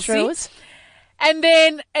metros. We'll see. Metros. And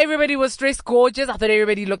then everybody was dressed gorgeous. I thought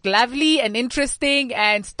everybody looked lovely and interesting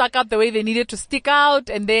and stuck out the way they needed to stick out.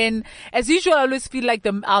 And then, as usual, I always feel like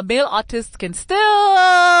our male artists can still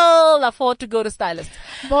afford to go to stylists.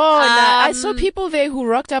 I saw people there who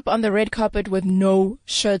rocked up on the red carpet with no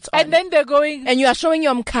shirts on. And then they're going, and you are showing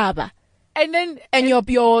your mkaba. and then Your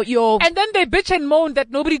and then they bitch and moan that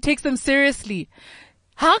nobody takes them seriously.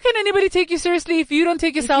 How can anybody take you seriously if you don't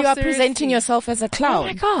take yourself you are seriously? presenting yourself as a clown. Oh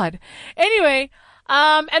my God. Anyway,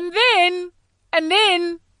 and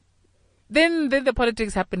then the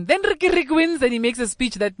politics happened. Then Rick wins and he makes a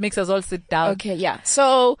speech that makes us all sit down. Okay, yeah.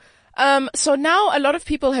 So now a lot of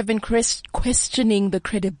people have been questioning the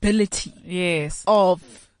credibility Yes. of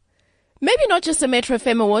maybe not just the Metro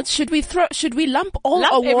FM Awards. Should we lump all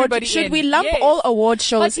everybody should in. we lump Yes. all award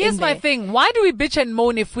shows But here's in my there? thing. Why do we bitch and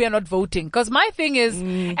moan if we are not voting? Because my thing is,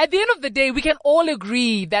 at the end of the day, we can all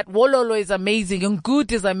agree that Wololo is amazing and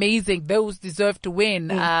Good is amazing. Those deserve to win.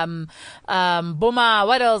 Boma,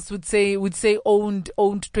 what else would say owned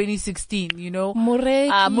 2016, you know?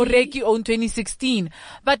 Moreki owned 2016.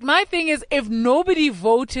 But my thing is, if nobody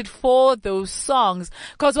voted for those songs,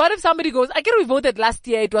 because what if somebody goes, I get we voted last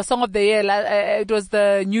year, it was Song of the Year, it was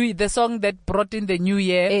the song that brought in the new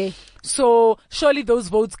year. So surely those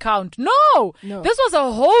votes count. No. This was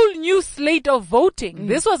a whole new slate of voting.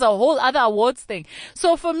 This was a whole other awards thing.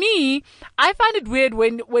 So for me, I find it weird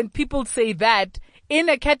when people say that in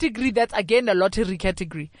a category that's again a lottery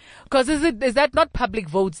category. Because is that not public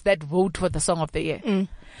votes that vote for the Song of the Year?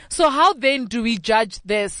 So how then do we judge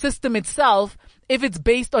the system itself if it's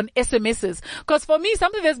based on SMSs? Because for me,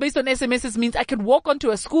 something that's based on SMSs means I can walk onto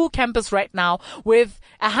a school campus right now with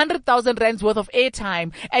 100,000 rands worth of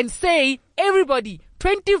airtime and say, everybody,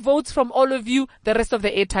 20 votes from all of you, the rest of the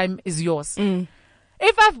airtime is yours.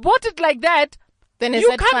 If I've bought it like that, Then is you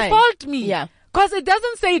that can't fine? fault me. Yeah. Because it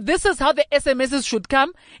doesn't say this is how the SMSs should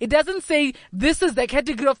come. It doesn't say this is the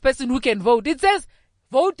category of person who can vote. It says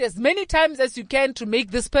vote as many times as you can to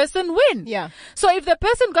make this person win. Yeah. So if the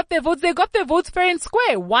person got their votes, they got their votes fair and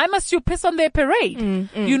square. Why must you piss on their parade?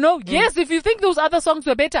 Yes, if you think those other songs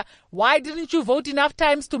were better, why didn't you vote enough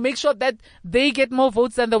times to make sure that they get more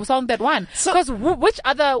votes than the song that won? Because which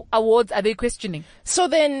other awards are they questioning? So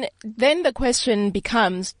then the question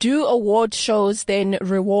becomes, do award shows then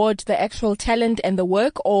reward the actual talent and the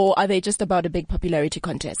work, or are they just about a big popularity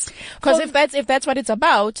contest? Because if that's what it's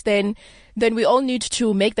about, then we all need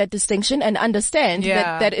to make that distinction and understand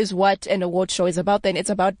that is what an award show is about. Then it's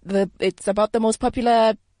about the most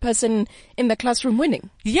popular person in the classroom winning.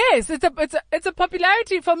 Yes, it's a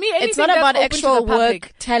popularity for me. It's not about actual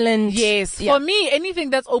work, talent. Yes, for me, anything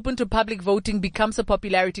that's open to public voting becomes a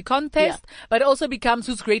popularity contest, but it also becomes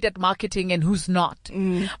who's great at marketing and who's not.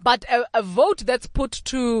 But a vote that's put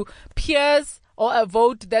to peers, or a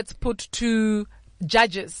vote that's put to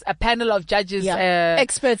judges, a panel of judges,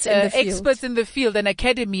 experts in the field, an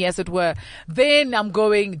academy, as it were, then I'm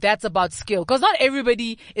going, that's about skill. Because not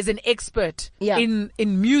everybody is an expert in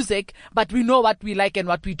music, but we know what we like and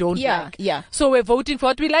what we don't like. Yeah. So we're voting for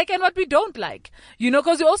what we like and what we don't like.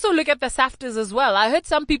 Because you also look at the SAFTAs as well. I heard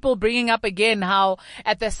some people bringing up again how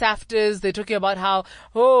at the SAFTAs they're talking about how,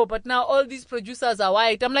 but now all these producers are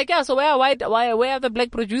white. I'm like, yeah, so where are white? Where are the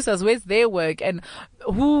black producers? Where's their work? And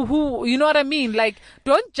who, you know what I mean? Like,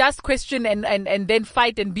 don't just question and then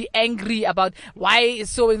fight and be angry about why is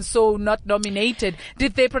so-and-so not nominated.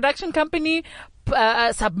 Did their production company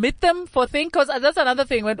submit them for things? Because that's another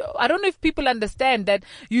thing. I don't know if people understand that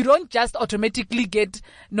you don't just automatically get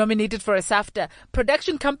nominated for a SAFTA.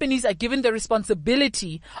 Production companies are given the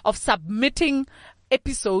responsibility of submitting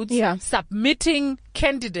episodes, submitting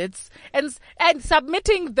candidates, and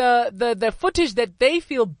submitting the footage that they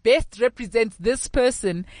feel best represents this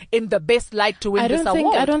person in the best light to win this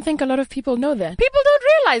award. I don't think a lot of people know that. People don't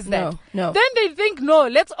realize that. No. Then they think, no,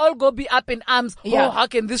 let's all go be up in arms. How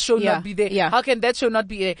can this show not be there? How can that show not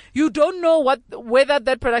be there? You don't know whether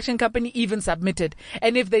that production company even submitted.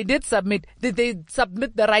 And if they did submit, did they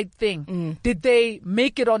submit the right thing? Did they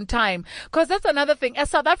make it on time? Because that's another thing.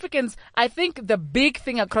 As South Africans, I think the big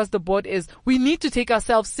thing across the board is we need to take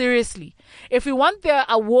ourselves seriously. If we want the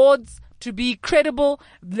awards to be credible,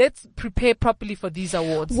 let's prepare properly for these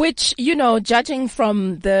awards. Which, judging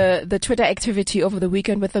from the Twitter activity over the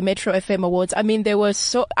weekend with the Metro FM Awards, I mean,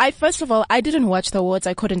 first of all, I didn't watch the awards.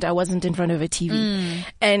 I couldn't. I wasn't in front of a TV.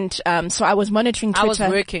 And so I was monitoring Twitter. I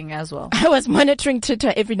was working as well. I was monitoring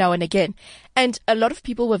Twitter every now and again. And a lot of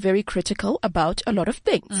people were very critical about a lot of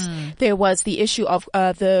things. There was the issue of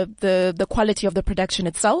the quality of the production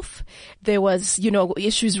itself. There was,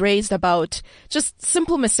 issues raised about just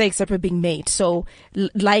simple mistakes that were being made. So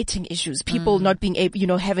lighting issues, people not being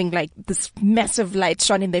able, having like this massive light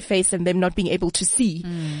shone in their face and them not being able to see.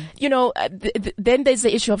 Then there's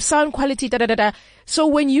the issue of sound quality, So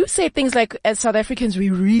when you say things like, as South Africans, we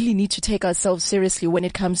really need to take ourselves seriously when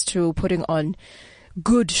it comes to putting on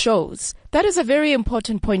good shows. That is a very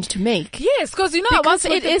important point to make. Yes, because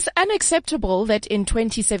it is unacceptable that in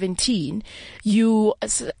 2017 you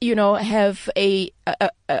have a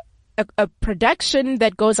production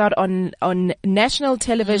that goes out on national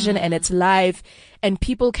television and it's live, and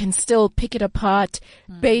people can still pick it apart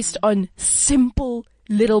based on simple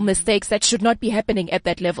little mistakes that should not be happening at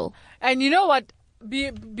that level. And you know what?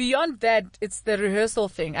 Beyond that, it's the rehearsal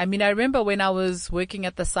thing. I mean, I remember when I was working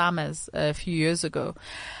at the SAMAs a few years ago,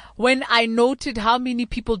 when I noted how many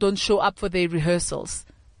people don't show up for their rehearsals.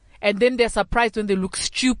 And then they're surprised when they look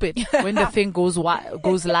stupid when the thing goes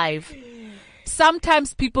live.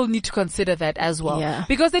 Sometimes people need to consider that as well. Yeah.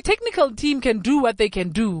 Because the technical team can do what they can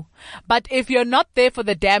do. But if you're not there for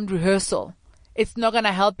the damned rehearsal, it's not going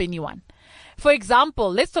to help anyone. For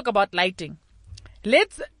example, let's talk about lighting.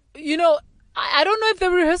 I don't know if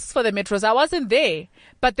there were rehearsals for the Metros. I wasn't there,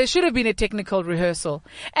 but there should have been a technical rehearsal.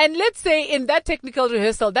 And let's say in that technical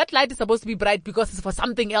rehearsal, that light is supposed to be bright because it's for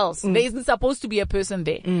something else. There isn't supposed to be a person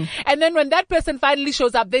there. And then when that person finally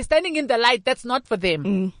shows up, they're standing in the light that's not for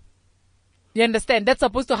them. You understand? That's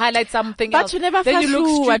supposed to highlight something else. But you never then you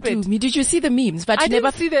look stupid. Did you see the memes? I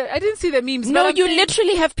didn't see the memes. No, you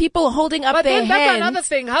literally have people holding up their hands. That's another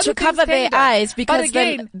thing. How to cover their eyes because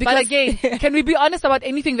but again, can we be honest about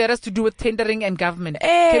anything that has to do with tendering and government?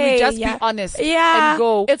 Can we just be honest and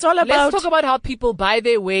go? It's all about. Let's talk about how people buy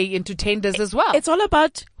their way into tenders as well. It's all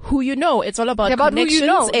about who you know. It's all about connections. Who you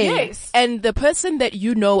know. Yes. And the person that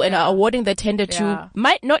you know and are awarding the tender to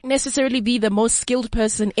might not necessarily be the most skilled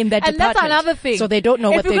person in that department. And that's another thing. So they don't know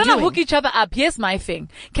what they're doing. If we're going to hook each other up, here's my thing.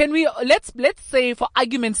 Can we, let's say for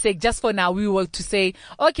argument's sake, just for now, we were to say,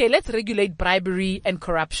 okay, let's regulate bribery and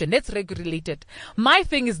corruption. Let's regulate it. My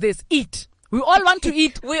thing is this, eat. We all want to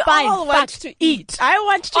eat. We Fine, all want to eat. I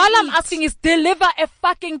want to all eat. I'm asking is deliver a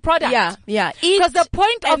fucking product. Yeah. Eat. Because the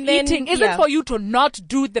point of and then- eating isn't for you to not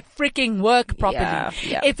do the freaking work properly.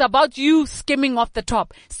 Yeah. It's about you skimming off the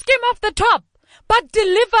top. Skim off the top, but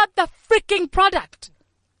deliver the freaking product.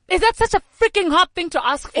 Is that such a freaking hard thing to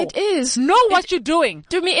ask for? It is. Know what you're doing.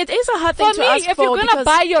 To me, it is a hard For thing to me, ask if for. you're gonna because-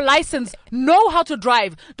 buy your license, know how to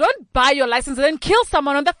drive. Don't buy your license and then kill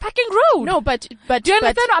someone on the fucking road. No, but Do you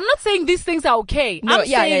understand? I'm not saying these things are okay. No, I'm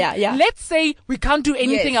yeah, saying, yeah. let's say we can't do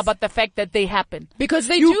anything Yes. about the fact that they happen. because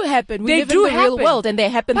they do happen. We They live do in the real happen. world, and they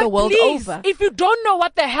happen But the world please, over. if you don't know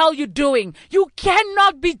what the hell you're doing, you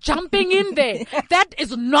cannot be jumping in there. That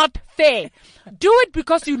is not fair. Do it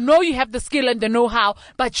because you know you have the skill and the know-how,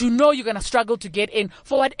 but you know you're going to struggle to get in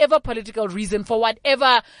for whatever political reason, for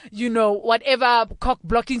whatever, whatever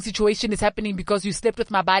cock-blocking situation is happening because you slept with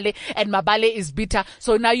Mabale and Mabale is bitter.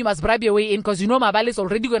 So now you must bribe your way in because you know Mabale is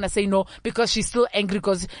already going to say no because she's still angry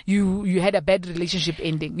because you had a bad relationship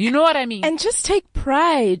ending. You know what I mean? And just take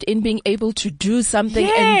pride in being able to do something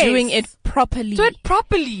and Yes. doing it properly. Do it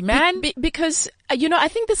properly, man. Because, I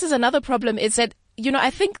think this is another problem is that,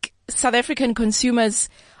 I think South African consumers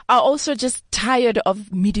are also just tired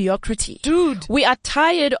of mediocrity. Dude. We are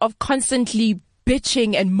tired of constantly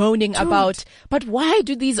bitching and moaning about, but why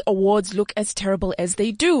do these awards look as terrible as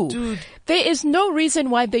they do? Dude. There is no reason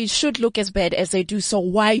why they should look as bad as they do, so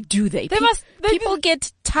why do they? People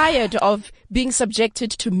get tired of being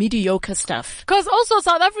subjected to mediocre stuff. Because also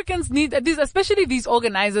South Africans need these, especially these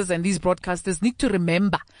organizers and these broadcasters need to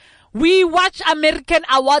remember, we watch American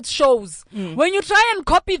award shows. When you try and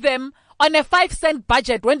copy them on a 5-cent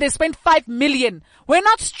budget, when they spend 5 million, we're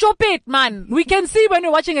not stupid, man. We can see when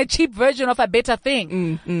we're watching a cheap version of a better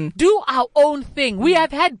thing. Do our own thing. We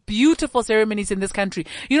have had beautiful ceremonies in this country.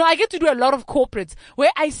 I get to do a lot of corporates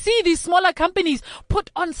where I see these smaller companies put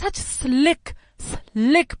on such slick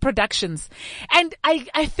productions. And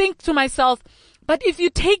I think to myself, but if you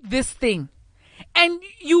take this thing and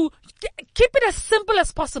you keep it as simple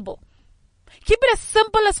as possible,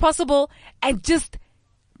 and just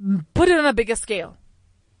put it on a bigger scale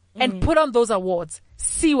and put on those awards,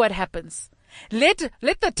 see what happens. Let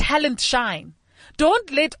the talent shine.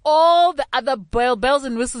 Don't let all the other bells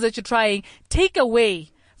and whistles that you're trying take away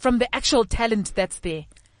from the actual talent that's there.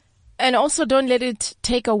 And also don't let it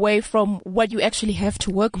take away from what you actually have to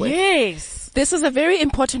work with. Yes. This is a very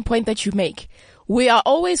important point that you make. We are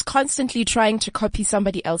always constantly trying to copy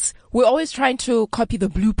somebody else. We're always trying to copy the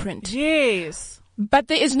blueprint. Yes. But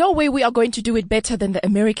there is no way we are going to do it better than the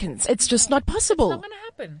Americans. It's just not possible.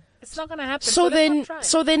 It's not going to happen. So let's not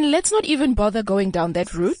try. then let's not even bother going down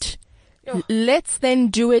that route. Let's then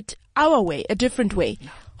do it our way, a different way.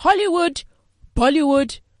 Hollywood,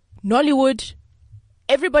 Bollywood, Nollywood,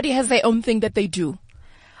 everybody has their own thing that they do.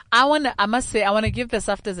 I must say, I want to give the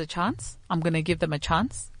SAFTAs a chance. I'm going to give them a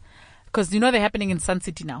chance. Because they're happening in Sun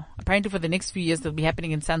City now. Apparently for the next few years they'll be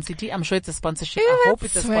happening in Sun City. I'm sure it's a sponsorship. I hope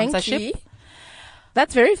it's a sponsorship. Swanky.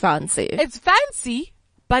 That's very fancy. It's fancy,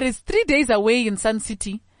 but it's 3 days away in Sun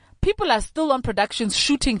City. People are still on productions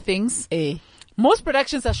shooting things. Most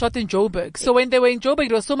productions are shot in Joburg. So when they were in Joburg,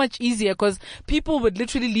 it was so much easier because people would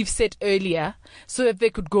literally leave set earlier so that they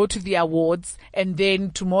could go to the awards and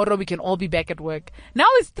then tomorrow we can all be back at work. Now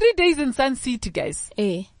it's 3 days in Sun City, guys.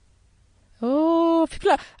 Oh,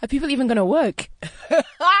 are people even going to work?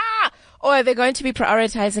 Or are they going to be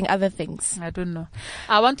prioritizing other things? I don't know.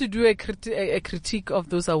 I want to do a critique of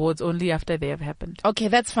those awards only after they have happened. Okay,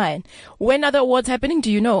 that's fine. When are the awards happening?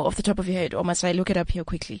 Do you know off the top of your head? Or must I look it up here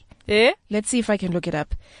quickly? Yeah? Let's see if I can look it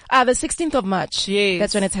up. The 16th of March. Yes.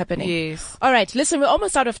 That's when it's happening. Yes. All right. Listen, we're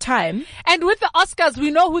almost out of time. And with the Oscars,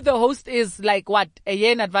 we know who the host is, like what? A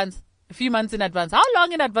year in advance? A few months in advance? How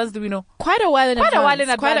long in advance do we know? Quite a while in advance. Quite a while in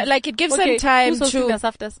advance. Like it gives them time who's hosting to... the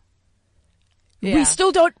SAFTAs? Yeah. We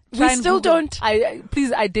still don't.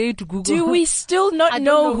 Please, I dare you to Google. Do we still not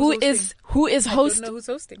know who is hosting? I don't know who's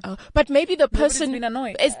hosting. But maybe the person. Nobody's been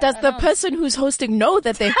annoyed. Does the person who's hosting know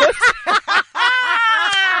that they're hosting?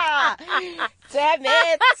 Damn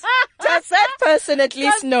it! Does that person at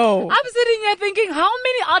least know? I'm sitting here thinking, how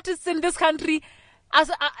many artists in this country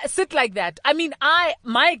sit like that? I mean,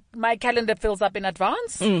 my calendar fills up in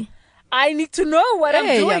advance. I need to know what I'm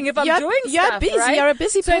doing if I'm doing stuff. You're busy. Right? You're a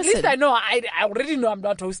busy person. So at least I know. I already know I'm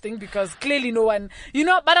not hosting because clearly no one,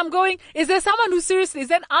 but I'm going, is there someone who seriously, is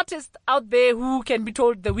there an artist out there who can be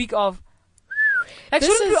told the week of, Like, This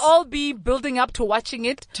shouldn't we is- all be building up to watching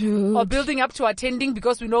it? Dude. Or building up to attending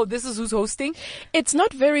because we know this is who's hosting? It's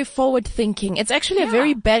not very forward thinking. It's actually a Yeah.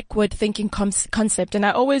 very backward thinking concept. And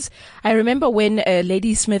I remember when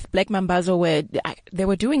Ladysmith, Black Mambazo they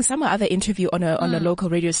were doing some other interview on a local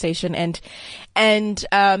radio station, and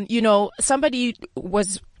somebody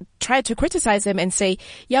tried to criticize them and say,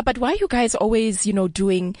 yeah, but why are you guys always,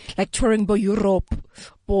 doing like touring by Europe?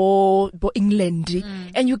 Bo England,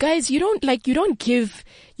 and you guys, you don't give,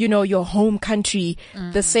 your home country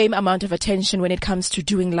the same amount of attention when it comes to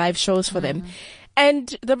doing live shows for them.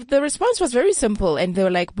 And the response was very simple, and they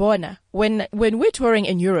were like, Bona, when we're touring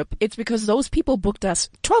in Europe, it's because those people booked us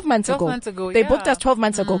 12 months ago. They booked us 12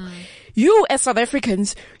 months ago. You, as South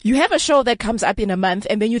Africans, you have a show that comes up in a month,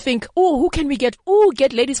 and then you think, oh, who can we get? Oh,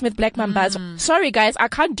 get Ladysmith Black Mambazo. Sorry, guys, I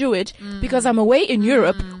can't do it because I'm away in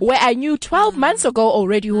Europe, where I knew 12 months ago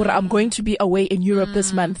already I'm going to be away in Europe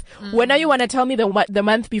this month. When now you want to tell me the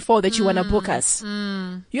month before that you want to book us?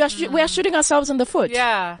 We are shooting ourselves in the foot.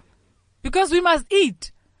 Yeah. Because we must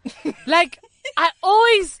eat. Like, I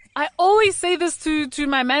always say this to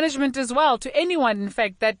my management as well, to anyone, in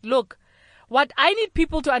fact, that look, what I need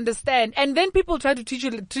people to understand, and then people try to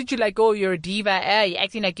treat you like, oh, you're a diva, you're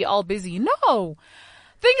acting like you're all busy. No.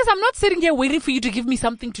 Thing is, I'm not sitting here waiting for you to give me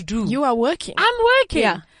something to do. You are working. I'm working.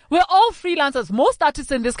 Yeah. We're all freelancers. Most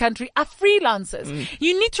artists in this country are freelancers.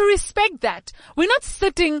 You need to respect that. We're not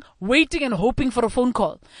sitting, waiting and hoping for a phone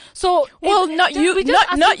call. So, not you,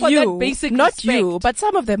 not you, but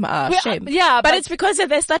some of them are. Shame. Yeah, but it's because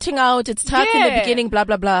they're starting out. It's tough in the beginning, blah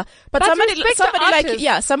blah blah. But somebody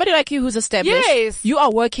like you who's established, yes, you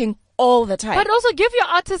are working all the time. But also give your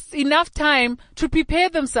artists enough time to prepare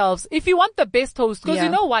themselves if you want the best host. Because you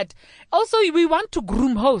know what? Also, we want to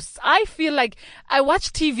groom hosts. I feel like I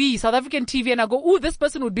watch TV, South African TV, and I go, ooh, this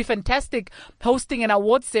person would be fantastic hosting an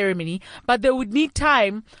award ceremony, but they would need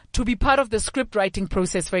time to be part of the script writing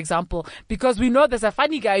process, for example, because we know there's a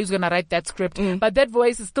funny guy who's going to write that script, but that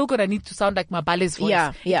voice is still going to need to sound like Mabale's voice.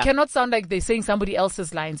 Yeah. It cannot sound like they're saying somebody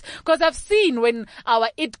else's lines. Because I've seen when our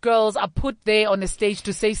it girls are put there on a stage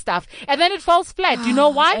to say stuff, and then it falls flat. You know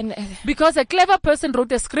why? Because a clever person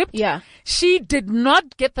wrote a script. Yeah. She did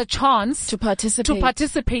not get the chance to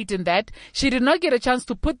participate in that. She did not get a chance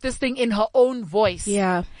to put this thing in her own voice.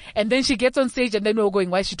 Yeah. And then she gets on stage, and then we're going,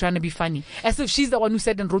 why is she trying to be funny? As if she's the one who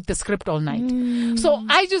said and wrote the script all night. So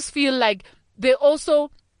I just feel like they also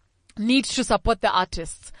need to support the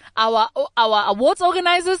artists. Our awards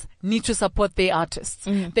organizers need to support their artists.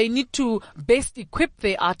 They need to best equip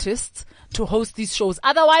their artists to host these shows.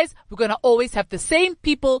 Otherwise, we're going to always have the same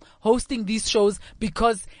people hosting these shows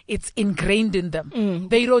because it's ingrained in them.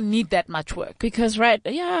 They don't need that much work. Because,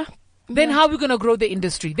 then how are we going to grow the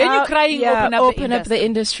industry? Then you're crying, open up the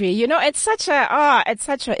industry.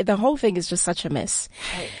 The whole thing is just such a mess.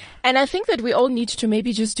 And I think that we all need to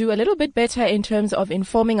maybe just do a little bit better in terms of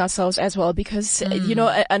informing ourselves as well, because,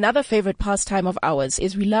 another favorite pastime of ours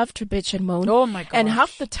is we love to bitch and moan. Oh my God. And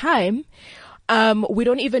half the time, we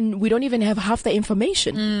don't even have half the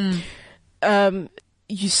information.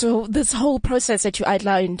 So this whole process that you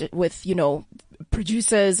outlined with,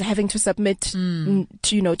 producers having to submit to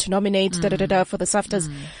nominate for the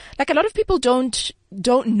SAFTAs. Like, a lot of people don't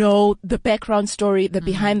know the background story, the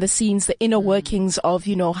behind the scenes, the inner workings of,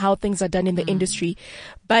 how things are done in the industry.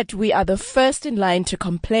 But we are the first in line to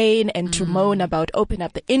complain and to moan about open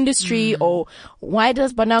up the industry, or why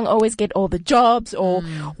does Bonang always get all the jobs, or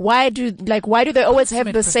why do they always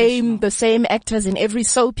have the same actors in every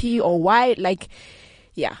soapy, or why,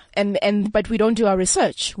 yeah, but we don't do our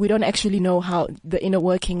research. We don't actually know how the inner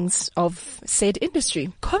workings of said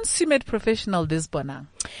industry. Consummate professional, this Bonang.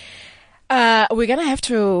 We're gonna have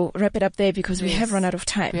to wrap it up there because we have run out of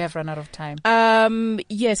time.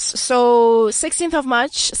 Yes. So 16th of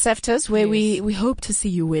March, SAFTAs, where we hope to see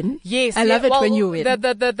you win. Yes. I love it when you win.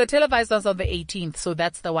 The televised one's on the 18th, so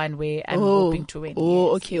that's the one where I'm hoping to win.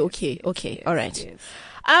 Oh, yes, okay. All right. Yes.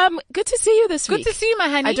 Good to see you this week. Good to see you, my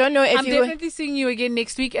honey. I don't know if I'm definitely seeing you again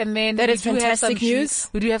next week, and then that is fantastic news.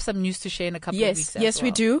 We do have some news to share in a couple of weeks. Yes,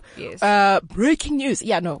 we do. Yes. Breaking news.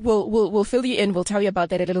 Yeah, no, we'll fill you in. We'll tell you about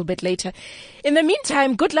that a little bit later. In the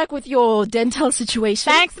meantime, good luck with your dental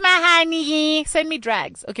situation. Thanks, my honey. Send me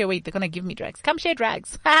drags. Okay, wait, they're gonna give me drags. Come share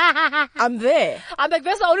drags. I'm there. I'm like,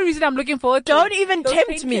 that's the only reason I'm looking forward to. Don't even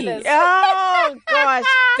tempt me. Oh gosh,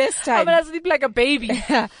 this time I'm gonna sleep like a baby.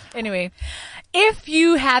 Anyway. If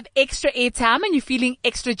you have extra airtime and you're feeling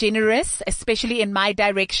extra generous, especially in my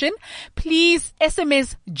direction, please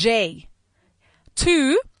SMS J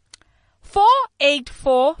to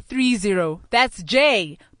 48430. That's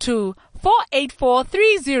J to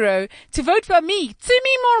 48430 to vote for me,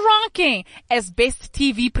 Tumi Morake, as Best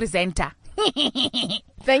TV Presenter.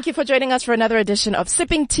 Thank you for joining us for another edition of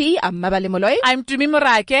Sipping Tea. I'm Mabale Moloi. I'm Tumi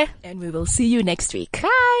Morake. And we will see you next week.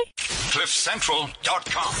 Bye.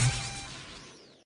 CliffCentral.com